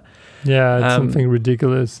like that? Yeah, it's something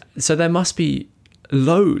ridiculous. So there must be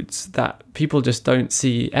loads that people just don't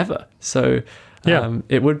see ever. So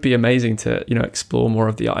it would be amazing to explore more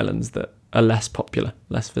of the islands that are less popular,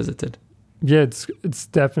 less visited. Yeah, it's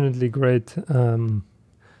definitely great.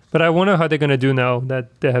 But I wonder how they're gonna do now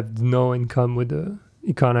that they have no income with the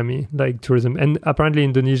economy, like tourism. And apparently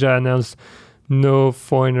Indonesia announced no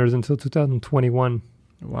foreigners until 2021.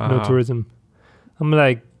 Wow. No tourism. I'm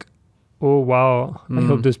like, oh wow! I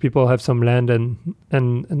hope those people have some land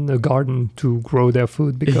and a garden to grow their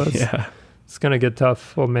food because it's gonna get tough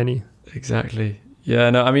for many. Exactly. Yeah.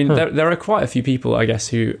 No. I mean, there are quite a few people, I guess,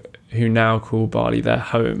 who now call Bali their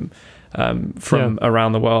home from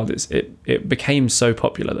around the world. It became so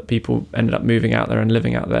popular that people ended up moving out there and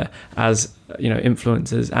living out there as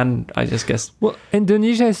influencers, and I just guess. Well,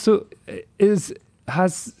 Indonesia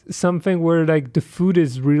has something where like the food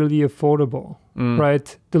is really affordable,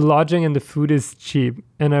 right? The lodging and the food is cheap.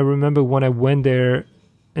 And I remember when I went there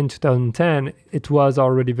in 2010, it was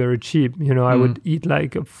already very cheap. I would eat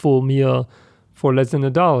like a full meal for less than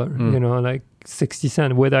 $1, like 60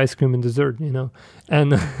 cents with ice cream and dessert,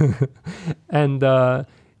 and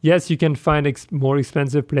yes, you can find more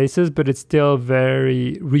expensive places, but it's still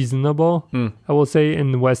very reasonable. I will say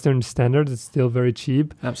in Western standards, it's still very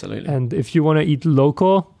cheap. Absolutely. And if you want to eat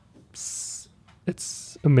local, it's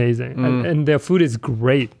amazing. And their food is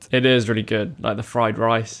great. It is really good. Like the fried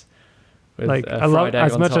rice. Like I love,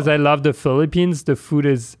 as much as I love the Philippines, the food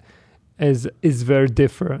is very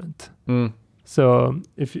different. So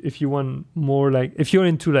if you want more, like if you're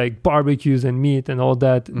into like barbecues and meat and all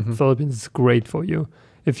that, Philippines is great for you.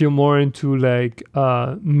 If you're more into like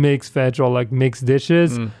mixed veg or like mixed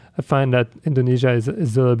dishes, I find that Indonesia is a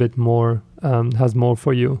little bit more, has more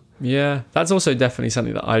for you. Yeah, that's also definitely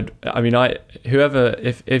something that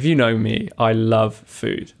if you know me, I love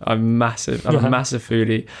food. I'm a massive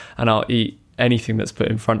foodie, and I'll eat anything that's put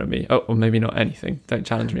in front of me. Oh, or maybe not anything. Don't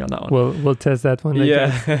challenge me on that one. We'll test that one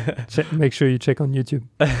later. Make sure you check on YouTube.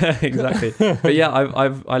 Exactly. But yeah,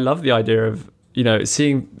 I love the idea of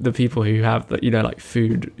seeing the people who have like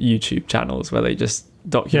food YouTube channels where they just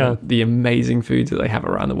document the amazing foods that they have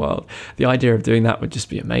around the world. The idea of doing that would just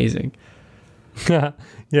be amazing.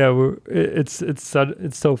 It's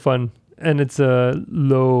so fun, and it's a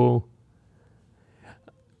low.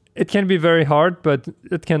 It can be very hard, but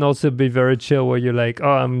it can also be very chill where you're like, oh,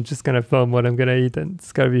 I'm just gonna film what I'm gonna eat, and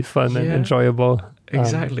it's gonna be fun and enjoyable.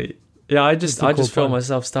 Exactly. I just film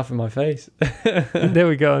myself stuffing my face. There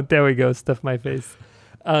we go. Stuff my face.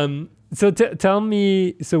 So tell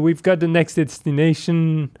me. So we've got the next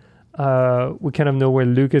destination. We kind of know where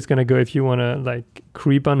Luke is gonna go. If you wanna like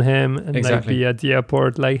creep on him and like be at the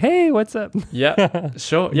airport, like, hey, what's up? Yeah,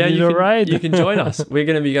 sure. Yeah, you can join us. We're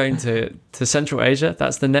gonna be going to Central Asia.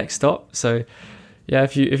 That's the next stop. So yeah,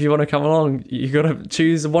 if you want to come along, you got to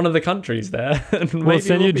choose one of the countries there. And We'll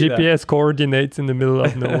send you there. GPS coordinates in the middle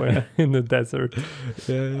of nowhere in the desert.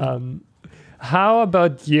 Yeah. How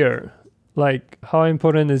about gear? Like, how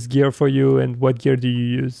important is gear for you, and what gear do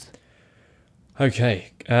you use?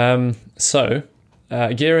 Okay. So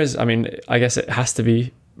gear is, I mean, I guess it has to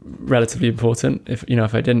be relatively important. If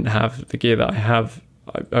I didn't have the gear that I have,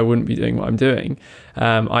 I wouldn't be doing what I'm doing.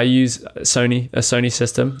 I use a Sony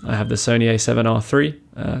system. I have the Sony A7R III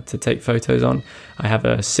to take photos on. I have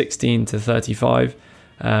a 16 to 35,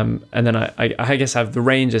 and then I guess I have the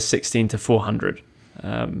range is 16 to 400.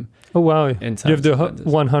 Oh wow! You have the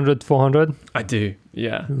 100, 400. I do.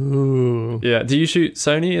 Yeah. Ooh. Yeah. Do you shoot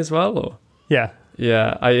Sony as well, or? Yeah.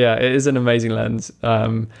 Yeah. It is an amazing lens.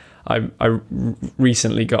 I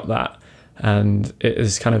recently got that, and it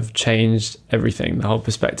has kind of changed everything, the whole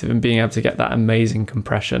perspective, and being able to get that amazing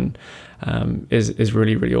compression is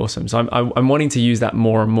really, really awesome. So I'm wanting to use that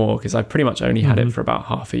more and more, because I pretty much only had it for about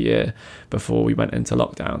half a year before we went into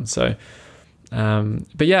lockdown. So,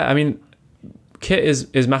 but yeah, I mean, kit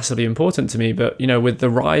is massively important to me, but with the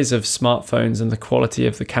rise of smartphones and the quality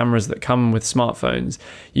of the cameras that come with smartphones,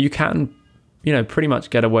 you can, pretty much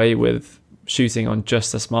get away with shooting on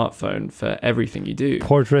just a smartphone for everything you do.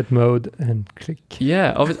 Portrait mode and click.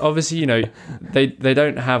 Yeah, obviously, they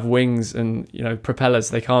don't have wings and propellers.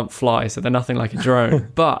 They can't fly, so they're nothing like a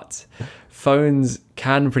drone. But phones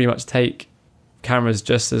can pretty much take photos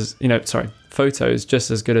just as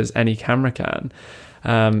good as any camera can.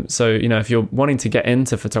 So if you're wanting to get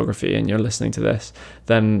into photography and you're listening to this,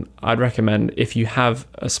 then I'd recommend, if you have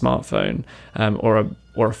a smartphone or a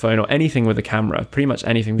phone or anything with a camera, pretty much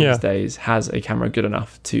anything these days has a camera good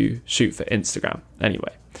enough to shoot for Instagram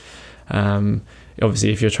anyway.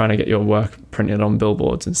 Obviously, if you're trying to get your work printed on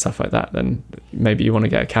billboards and stuff like that, then maybe you want to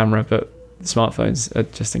get a camera, but smartphones are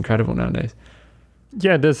just incredible nowadays.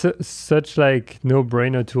 Yeah, there's such like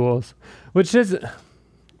no-brainer tools, which is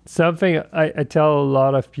something I tell a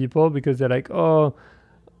lot of people, because they're like,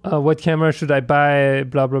 what camera should I buy?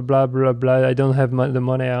 Blah, blah, blah, blah, blah. I don't have the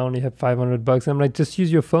money. I only have $500. I'm like, just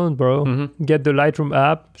use your phone, bro. Mm-hmm. Get the Lightroom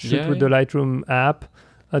app. Shoot with the Lightroom app.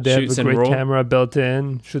 They Shoots have a in great RAW. camera built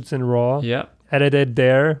in. Shoots in RAW. Yeah. Edit it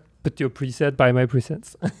there. Put your preset. Buy my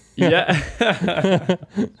presets. Yeah.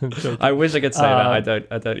 I wish I could say that.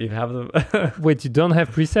 I don't even have them. Wait, you don't have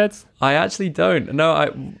presets? I actually don't.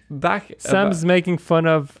 No, Sam's making fun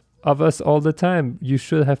of us all the time. You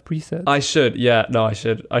should have presets. I should. Yeah, no, I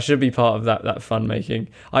should. I should be part of that fun making.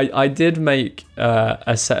 I did make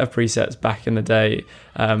a set of presets back in the day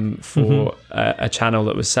for a channel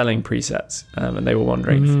that was selling presets, and they were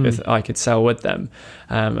wondering if I could sell with them.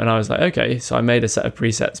 And I was like, okay, so I made a set of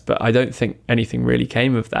presets, but I don't think anything really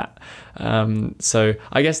came of that. So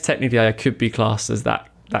I guess technically I could be classed as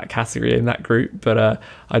that category in that group, but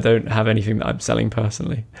I don't have anything that I'm selling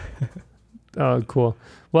personally. Oh, cool.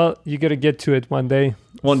 Well, you got to get to it one day.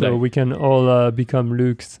 So we can all become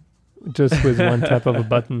Lukes just with one tap of a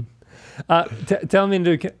button. Tell me,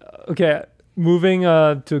 Luke, okay, moving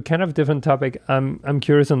to kind of different topic. I'm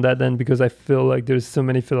curious on that then, because I feel like there's so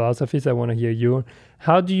many philosophies I want to hear you.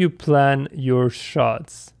 How do you plan your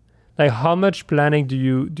shots? Like, how much planning do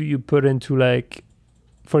you put into, like,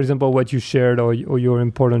 for example, what you shared or your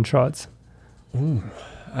important shots? Ooh.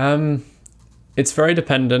 It's very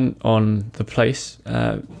dependent on the place.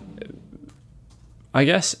 I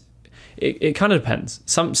guess it kind of depends.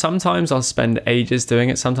 Sometimes I'll spend ages doing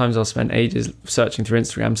it. Sometimes I'll spend ages searching through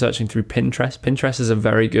Instagram, searching through Pinterest. Pinterest is a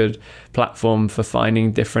very good platform for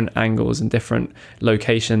finding different angles and different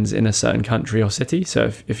locations in a certain country or city. So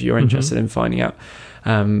if you're interested in finding out,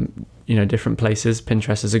 different places,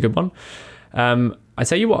 Pinterest is a good one. I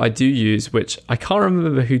tell you what I do use, which I can't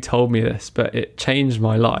remember who told me this, but it changed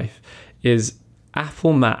my life, is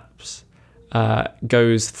Apple Maps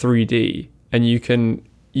goes 3D, and you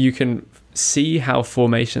can see how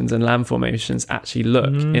formations and land formations actually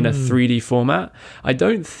look in a 3D format. I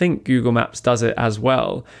don't think Google Maps does it as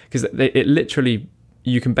well, because it literally,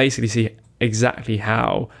 you can basically see exactly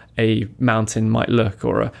how a mountain might look,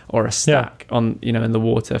 or a stack on in the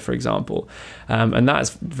water, for example, and that's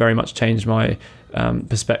very much changed my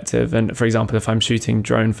perspective. And for example, if I'm shooting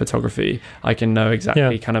drone photography, I can know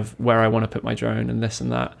exactly kind of where I want to put my drone and this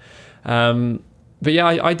and that. But yeah,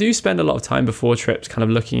 I do spend a lot of time before trips kind of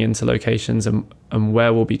looking into locations and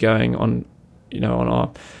where we'll be going on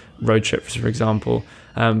our road trips, for example.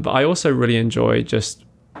 But I also really enjoy just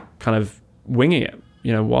kind of winging it,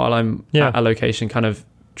 while I'm at a location, kind of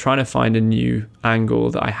trying to find a new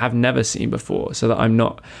angle that I have never seen before, so that I'm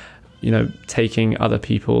not, taking other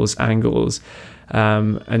people's angles,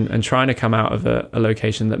 and trying to come out of a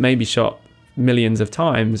location that may be shot millions of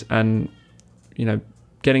times and, you know,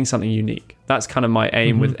 getting something unique. That's kind of my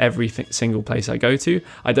aim with every single place I go to.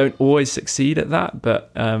 I don't always succeed at that,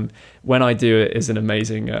 but when I do, it is an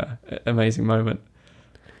amazing moment.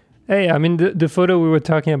 Hey, I mean, the photo we were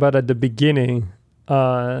talking about at the beginning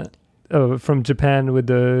from Japan with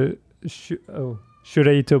the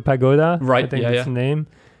Shureito Pagoda, right? I think that's the name.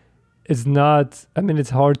 It's not. I mean, it's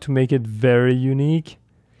hard to make it very unique.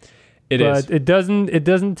 But it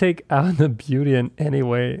doesn't take out the beauty in any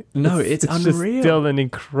way. No, it's unreal. Just still an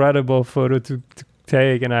incredible photo to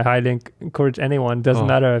take, and I highly encourage anyone. Doesn't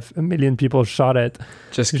matter if a million people shot it.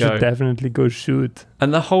 You should definitely go shoot.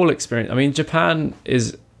 And the whole experience. I mean, Japan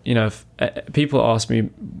is, you know, people ask me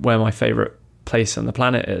where my favorite place on the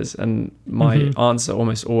planet is, and my answer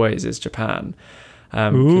almost always is Japan.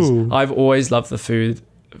 Because I've always loved the food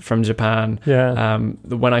from Japan.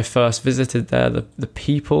 When I first visited there, the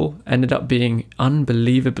people ended up being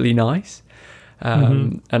unbelievably nice.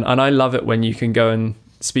 And I love it when you can go and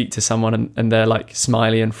speak to someone and they're like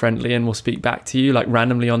smiley and friendly and will speak back to you like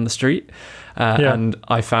randomly on the street. And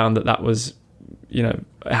I found that was, you know,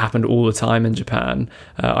 it happened all the time in Japan.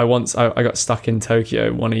 I got stuck in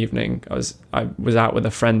Tokyo one evening. I was out with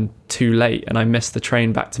a friend too late and I missed the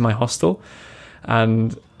train back to my hostel.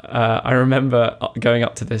 And I remember going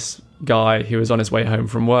up to this guy who was on his way home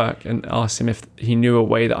from work and asked him if he knew a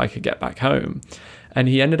way that I could get back home. And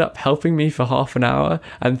he ended up helping me for half an hour.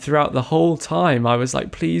 And throughout the whole time, I was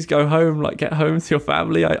like, please go home, like get home to your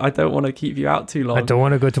family. I don't want to keep you out too long. I don't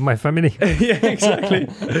want to go to my family. Yeah, exactly.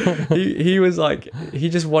 He was like, he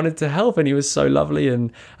just wanted to help and he was so lovely.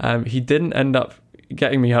 And he didn't end up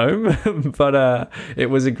getting me home, but it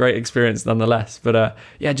was a great experience nonetheless. But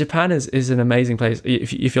yeah, Japan is an amazing place.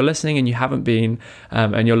 If you're listening and you haven't been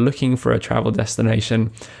and you're looking for a travel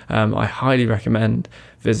destination, I highly recommend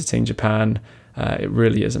visiting Japan. It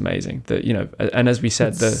really is amazing. And as we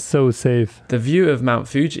said, it's so safe. The view of Mount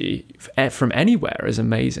Fuji from anywhere is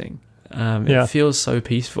amazing. It feels so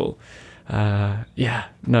peaceful.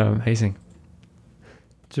 Amazing.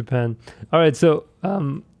 Japan. All right, so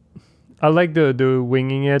I like the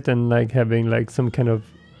winging it and like having like some kind of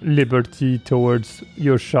liberty towards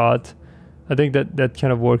your shot. I think that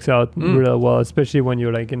kind of works out real well, especially when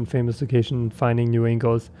you're like in famous location finding new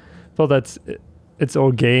angles. Well, it's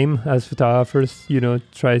our game as photographers, you know,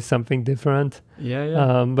 try something different.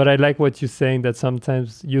 But I like what you're saying that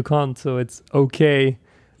sometimes you can't, so it's okay.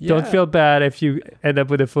 Don't feel bad if you end up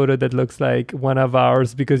with a photo that looks like one of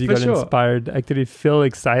ours because you got inspired. Actually feel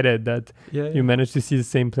excited that you managed to see the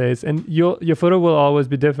same place. And your photo will always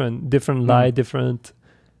be different light, different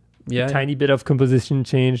tiny bit of composition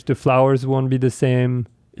change. The flowers won't be the same.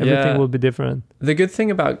 Everything will be different. The good thing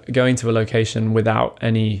about going to a location without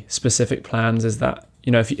any specific plans is that,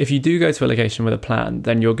 you know, if you do go to a location with a plan,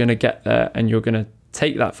 then you're going to get there and you're going to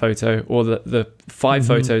take that photo or the 5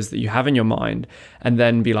 photos that you have in your mind and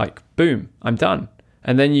then be like, boom, I'm done.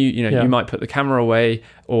 And then you might put the camera away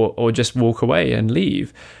or just walk away and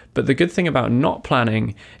leave. But the good thing about not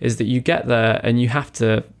planning is that you get there and you have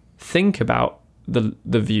to think about the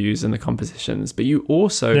views and the compositions, but you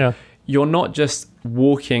also you're not just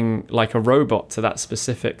walking like a robot to that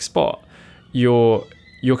specific spot. You're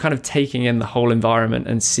kind of taking in the whole environment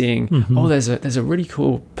and seeing, there's a really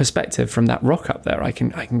cool perspective from that rock up there. I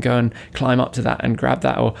can go and climb up to that and grab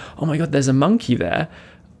that. Or, oh my God, there's a monkey there.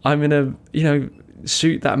 I'm going to,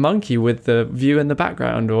 shoot that monkey with the view in the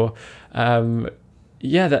background. Or,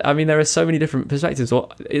 there are so many different perspectives. Or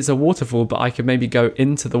it's a waterfall, but I could maybe go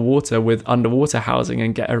into the water with underwater housing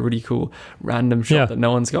and get a really cool random shot that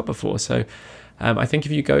no one's got before. So I think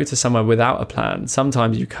if you go to somewhere without a plan,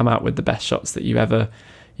 sometimes you come out with the best shots that you ever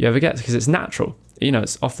get because it's natural.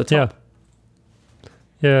 It's off the top.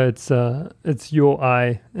 It's your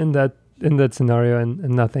eye in that scenario and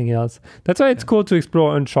nothing else. That's why it's cool to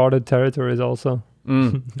explore uncharted territories also.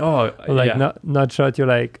 Not shot, you're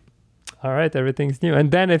like, all right, everything's new.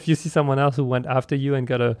 And then if you see someone else who went after you and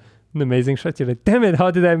got an amazing shot, you're like, damn it,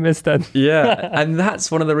 how did I miss that? And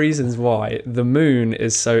that's one of the reasons why the moon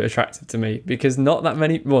is so attractive to me, because not that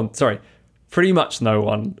many, pretty much no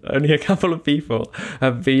one, only a couple of people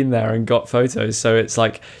have been there and got photos. So it's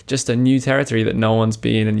like just a new territory that no one's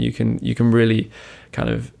been, and you can really kind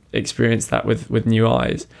of experience that with new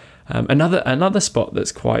eyes. Another spot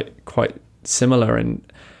that's quite similar in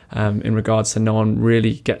regards to no one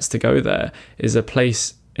really gets to go there is a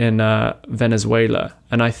place in Venezuela,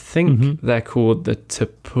 and I think they're called the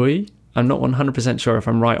Tepuy. I'm not 100% sure if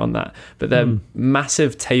I'm right on that, but they're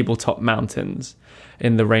massive tabletop mountains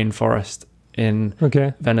in the rainforest in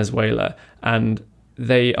Venezuela, and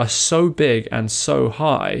they are so big and so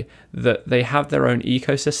high that they have their own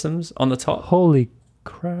ecosystems on the top. Holy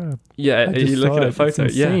crap. Yeah, you look at a photo.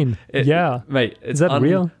 It's insane. Yeah. Mate, it's Is that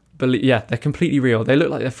real? Yeah, they're completely real. They look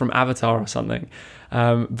like they're from Avatar or something.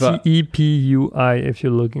 But TEPUI if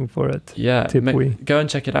you're looking for it. Yeah, go and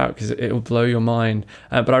check it out because it will blow your mind.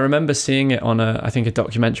 But I remember seeing it on I think a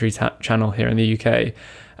documentary channel here in the UK,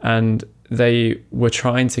 and they were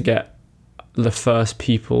trying to get the first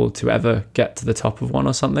people to ever get to the top of one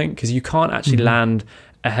or something, because you can't actually land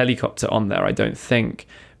a helicopter on there, I don't think,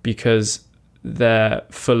 because they're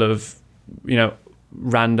full of,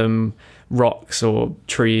 random rocks or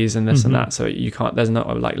trees and this and that, so you can't, there's not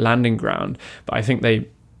a like landing ground. But I think they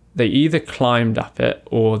either climbed up it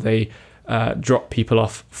or they dropped people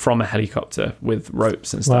off from a helicopter with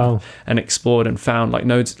ropes and stuff. Wow. And explored and found like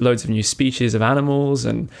loads of new species of animals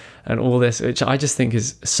and all this, which I just think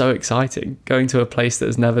is so exciting. Going to a place that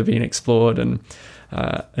has never been explored and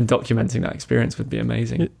documenting that experience would be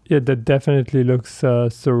amazing. Yeah, that definitely looks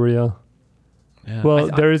surreal. Yeah. Well,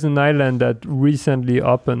 there is an island that recently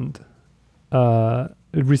opened. It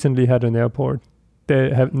recently had an airport. They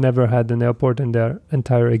have never had an airport in their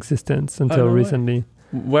entire existence until recently.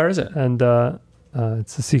 Where is it? And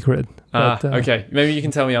it's a secret. Okay. Maybe you can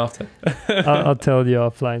tell me after. I'll tell you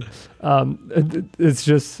offline. It's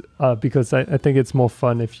just because I think it's more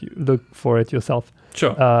fun if you look for it yourself.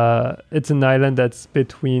 Sure. It's an island that's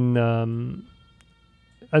between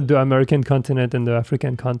the American continent and the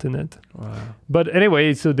African continent. Wow. But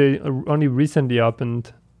anyway, so they only recently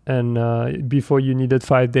opened, and before you needed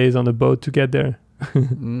 5 days on a boat to get there.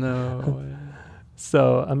 No.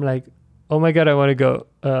 So I'm like, oh my God, I want to go.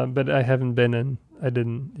 But I haven't been, and I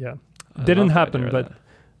didn't, didn't happen, but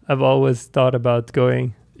I've always thought about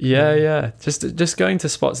going. Yeah. Just going to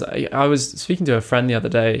spots. I was speaking to a friend the other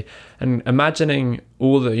day and imagining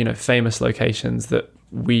all the, famous locations that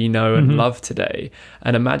we know and love today,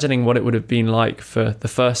 and imagining what it would have been like for the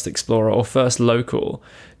first explorer or first local,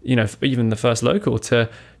 even the first local to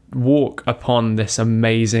walk upon this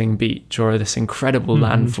amazing beach or this incredible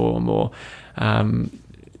landform or,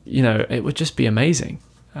 it would just be amazing.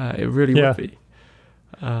 It really would be.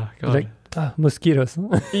 God. Like mosquitoes.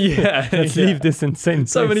 Yeah. Let's leave this insane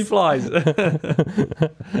place. So many flies.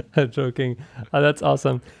 I'm joking. That's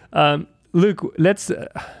awesome. Luke, let's...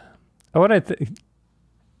 I want to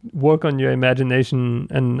work on your imagination,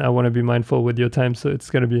 and I want to be mindful with your time, so it's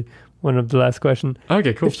going to be one of the last questions.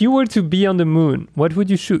 Okay, cool. If you were to be on the moon, what would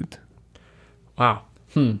you shoot? Wow.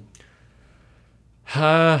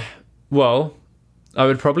 Well, I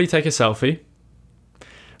would probably take a selfie,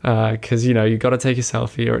 because you got to take a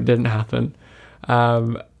selfie or it didn't happen.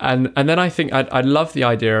 And then I think I'd love the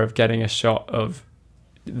idea of getting a shot of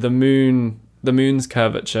the moon's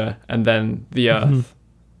curvature, and then the Earth,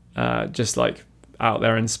 just like out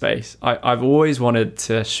there in space. I've always wanted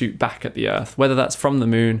to shoot back at the Earth, whether that's from the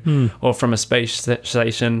moon or from a space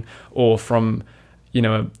station or from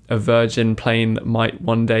a virgin plane that might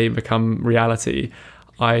one day become reality.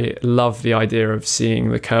 I love the idea of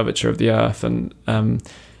seeing the curvature of the Earth and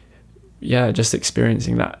just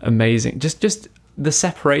experiencing that amazing, just the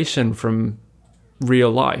separation from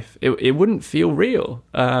real life. It wouldn't feel real.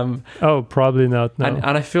 Probably not. No. And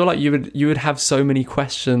I feel like you would have so many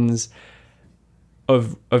questions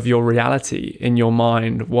of your reality in your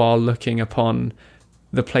mind while looking upon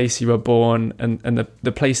the place you were born and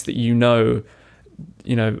the place that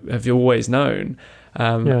have you always known.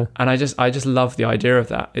 And I just love the idea of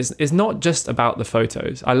that. It's not just about the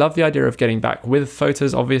photos. I love the idea of getting back with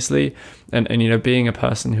photos, obviously, and being a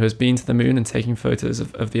person who has been to the moon and taking photos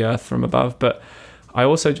of the Earth from above. But I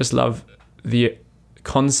also just love the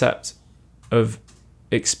concept of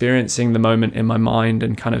experiencing the moment in my mind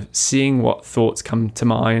and kind of seeing what thoughts come to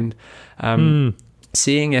mind,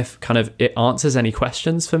 seeing if kind of it answers any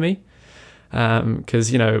questions for me.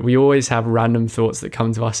 Because we always have random thoughts that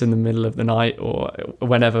come to us in the middle of the night or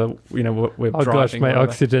whenever we're driving. Oh gosh, my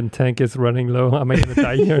oxygen tank is running low. Am I gonna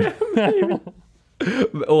die here?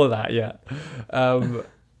 All of that, yeah.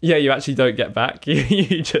 You actually don't get back.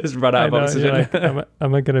 You just run out of oxygen.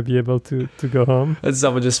 Am I gonna be able to go home? And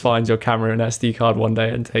someone just finds your camera and SD card one day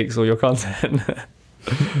and takes all your content.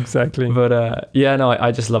 Exactly. But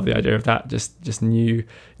I just love the idea of that. Just new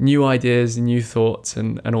ideas, new thoughts,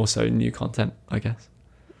 and also new content, I guess.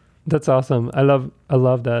 That's awesome. I love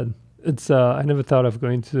that. It's I never thought of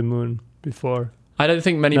going to the moon before. I don't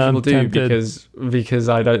think many people do because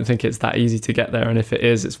I don't think it's that easy to get there, and if it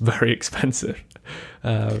is, it's very expensive.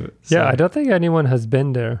 I don't think anyone has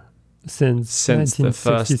been there since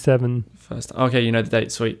 1967. Okay, you know the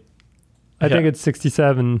date, sweet. I think it's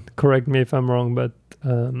 67. Correct me if I'm wrong, but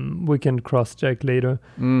We can cross-check later.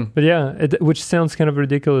 Mm. But yeah, which sounds kind of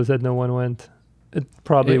ridiculous that no one went. It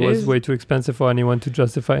probably was way too expensive for anyone to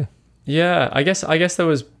justify. Yeah, I guess there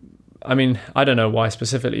was, I mean, I don't know why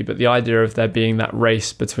specifically, but the idea of there being that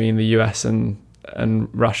race between the US and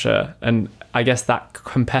Russia, and I guess that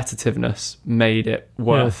competitiveness made it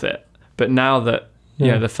worth it. But now that you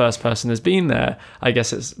know the first person has been there, I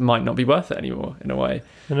guess it might not be worth it anymore in a way.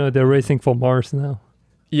 I know they're racing for Mars now.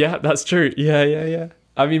 Yeah, that's true. Yeah.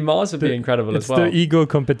 I mean, Mars would be incredible as well. It's the ego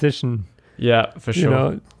competition. Yeah, for sure.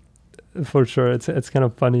 You know, for sure. It's kind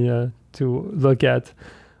of funny to look at.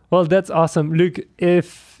 Well, that's awesome. Luke,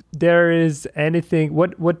 if there is anything,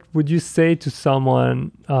 what would you say to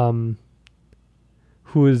someone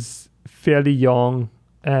who is fairly young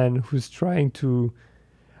and who's trying to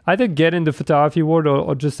either get in the photography world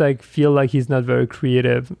or just like feel like he's not very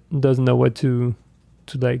creative, doesn't know what to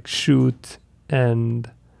like shoot,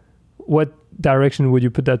 and what direction would you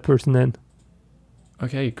put that person in?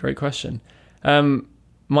 Okay, great question.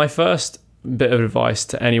 My first bit of advice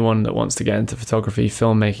to anyone that wants to get into photography,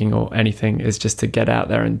 filmmaking, or anything is just to get out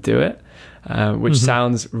there and do it, which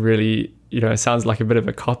sounds really, it sounds like a bit of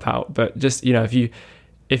a cop-out, but just,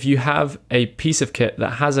 if you have a piece of kit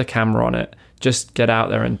that has a camera on it, just get out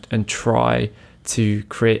there and try to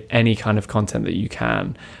create any kind of content that you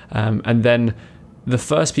can. And then the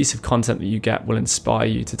first piece of content that you get will inspire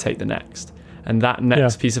you to take the next. And that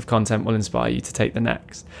next piece of content will inspire you to take the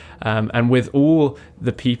next. And with all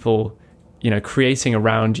the people, creating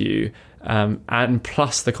around you, and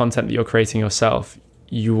plus the content that you're creating yourself,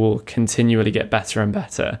 you will continually get better and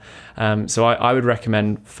better. So I would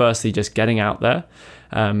recommend firstly just getting out there.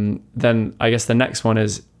 Then I guess the next one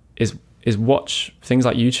is watch things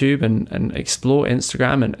like YouTube and explore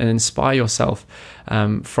Instagram and inspire yourself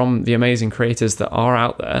from the amazing creators that are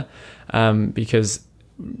out there, because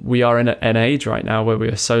we are in an age right now where we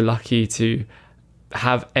are so lucky to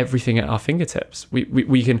have everything at our fingertips.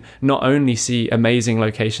 We can not only see amazing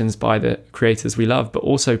locations by the creators we love, but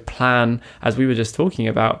also plan, as we were just talking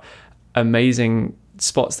about, amazing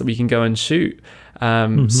spots that we can go and shoot.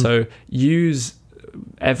 So use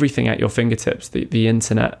everything at your fingertips, the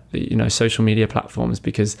internet, social media platforms,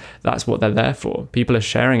 because that's what they're there for. People are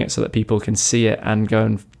sharing it so that people can see it and go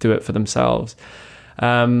and do it for themselves.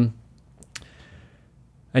 And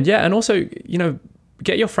also,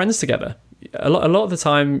 get your friends together. A lot of the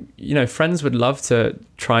time, friends would love to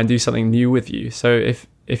try and do something new with you. So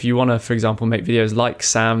if you want to, for example, make videos like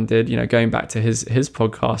Sam did, going back to his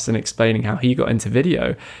podcast and explaining how he got into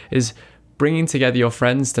video, is bringing together your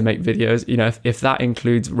friends to make videos. If that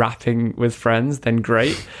includes rapping with friends, then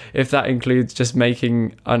great. If that includes just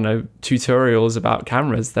making, tutorials about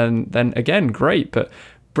cameras, then again, great. But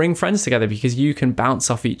bring friends together, because you can bounce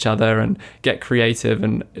off each other and get creative.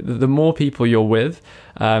 And the more people you're with,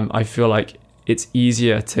 I feel like it's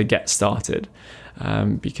easier to get started,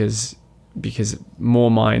 because more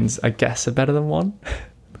minds, I guess, are better than one.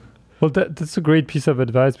 Well, that's a great piece of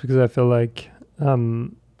advice, because I feel like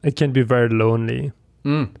it can be very lonely.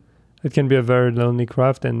 It can be a very lonely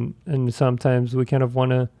craft, and sometimes we kind of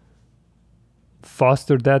want to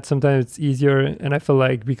foster that. Sometimes it's easier, and I feel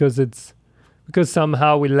like because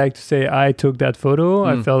somehow we like to say, I took that photo,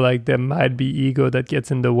 I feel like there might be ego that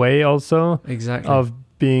gets in the way also. Exactly. Of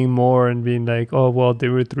being more and being like, oh, well,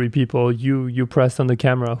 there were 3 people, you pressed on the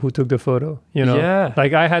camera, who took the photo? Yeah.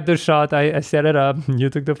 Like I had the shot, I set it up, you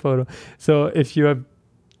took the photo. So if you have,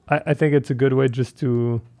 I think it's a good way just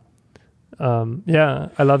to,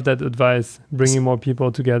 I love that advice, bringing more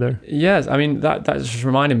people together. Yes, I mean, that just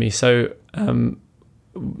reminded me. So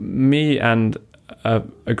me and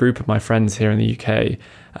a group of my friends here in the UK,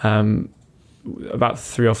 about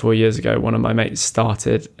 3 or 4 years ago, one of my mates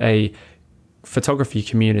started a photography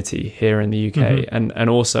community here in the UK, and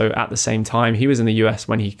also at the same time, he was in the US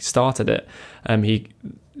when he started it.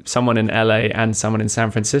 Someone in LA and someone in San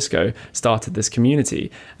Francisco started this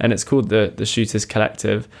community, and it's called the Shooters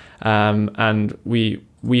Collective, and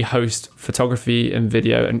we host photography and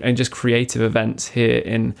video and just creative events here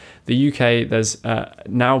in the UK. There's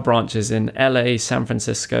now branches in LA, San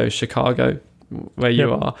Francisco, Chicago, where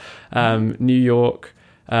you are, New York,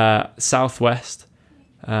 Southwest,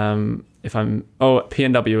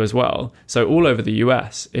 PNW as well. So all over the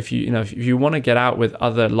US, if you want to get out with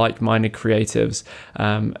other like-minded creatives,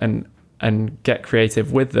 and get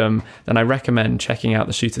creative with them, then I recommend checking out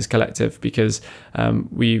the Shooters Collective, because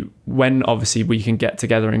when obviously we can get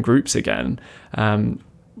together in groups again,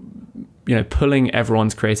 pulling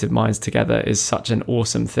everyone's creative minds together is such an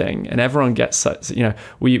awesome thing. And everyone gets such,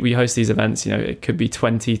 we host these events, it could be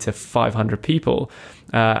 20 to 500 people.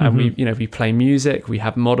 And we play music, we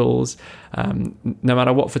have models. No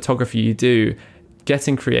matter what photography you do,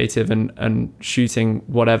 getting creative and shooting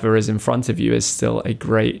whatever is in front of you is still a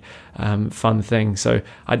great fun thing. So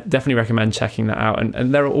I definitely recommend checking that out.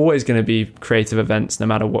 And there are always going to be creative events no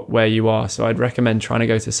matter where you are. So I'd recommend trying to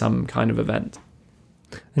go to some kind of event.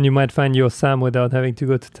 And you might find your Sam without having to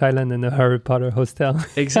go to Thailand in a Harry Potter hostel.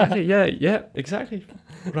 Exactly. Yeah, exactly.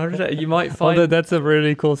 You might find. Although that's a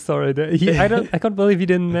really cool story. I can't believe you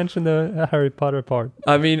didn't mention the Harry Potter part.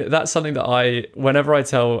 I mean, that's something that whenever I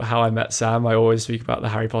tell how I met Sam, I always speak about the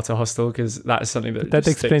Harry Potter hostel, because that is something that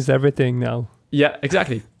explains everything now. Yeah,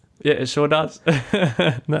 exactly. Yeah, it sure does.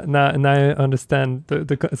 now I understand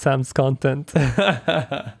the Sam's content.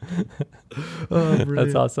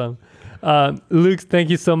 That's awesome. Luke,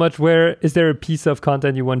 thank you so much. Where is there a piece of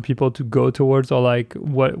content you want people to go towards, or like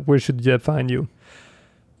where should they find you?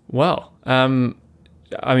 Well, I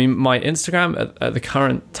mean, my Instagram at the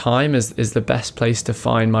current time is the best place to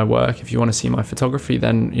find my work. If you want to see my photography,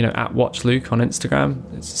 then at WatchLuke on Instagram.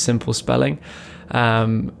 It's simple spelling.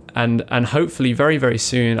 And hopefully very, very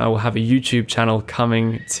soon I will have a YouTube channel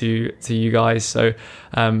coming to you guys. So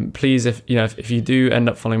please, if you do end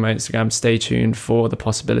up following my Instagram, stay tuned for the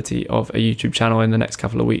possibility of a YouTube channel in the next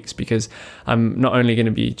couple of weeks, because I'm not only going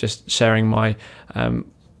to be just sharing my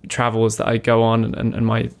travels that I go on and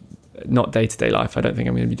my not day-to-day life. I don't think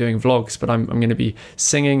I'm going to be doing vlogs, but I'm going to be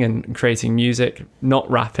singing and creating music, not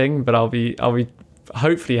rapping, but I'll be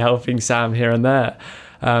hopefully helping Sam here and there.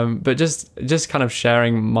 But just kind of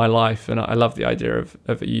sharing my life, and I love the idea of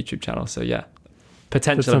a YouTube channel. So yeah,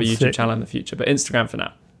 potential of a YouTube channel in the future, but Instagram for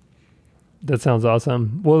now. That sounds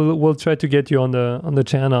awesome. We'll try to get you on the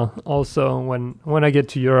channel also when I get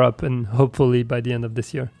to Europe, and hopefully by the end of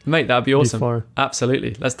this year. Mate, that'd be awesome.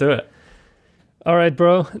 Absolutely, let's do it. All right,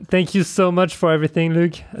 bro. Thank you so much for everything,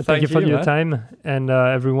 Luke. Thank you for your time, and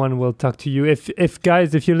everyone will talk to you. If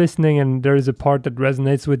guys, if you're listening and there is a part that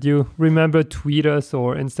resonates with you, remember, tweet us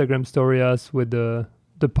or Instagram story us with the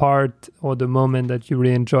part or the moment that you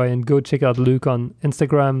really enjoy, and go check out Luke on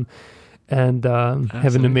Instagram. And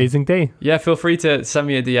have an amazing day. Yeah, feel free to send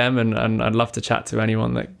me a DM, and I'd love to chat to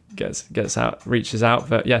anyone that reaches out.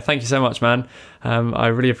 But yeah, thank you so much, man. I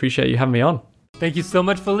really appreciate you having me on. Thank you so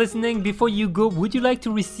much for listening. Before you go, would you like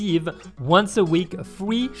to receive once a week a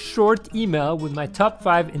free short email with my top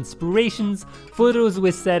 5 inspirations, photos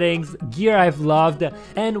with settings, gear I've loved,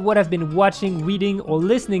 and what I've been watching, reading, or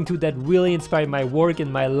listening to that really inspired my work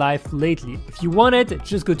and my life lately? If you want it,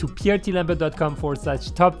 just go to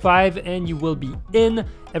pierrelambert.com/top5 and you will be in.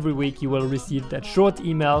 Every week you will receive that short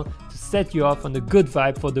email to set you off on a good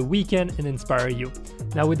vibe for the weekend and inspire you.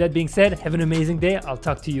 Now, with that being said, have an amazing day. I'll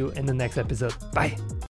talk to you in the next episode. Bye.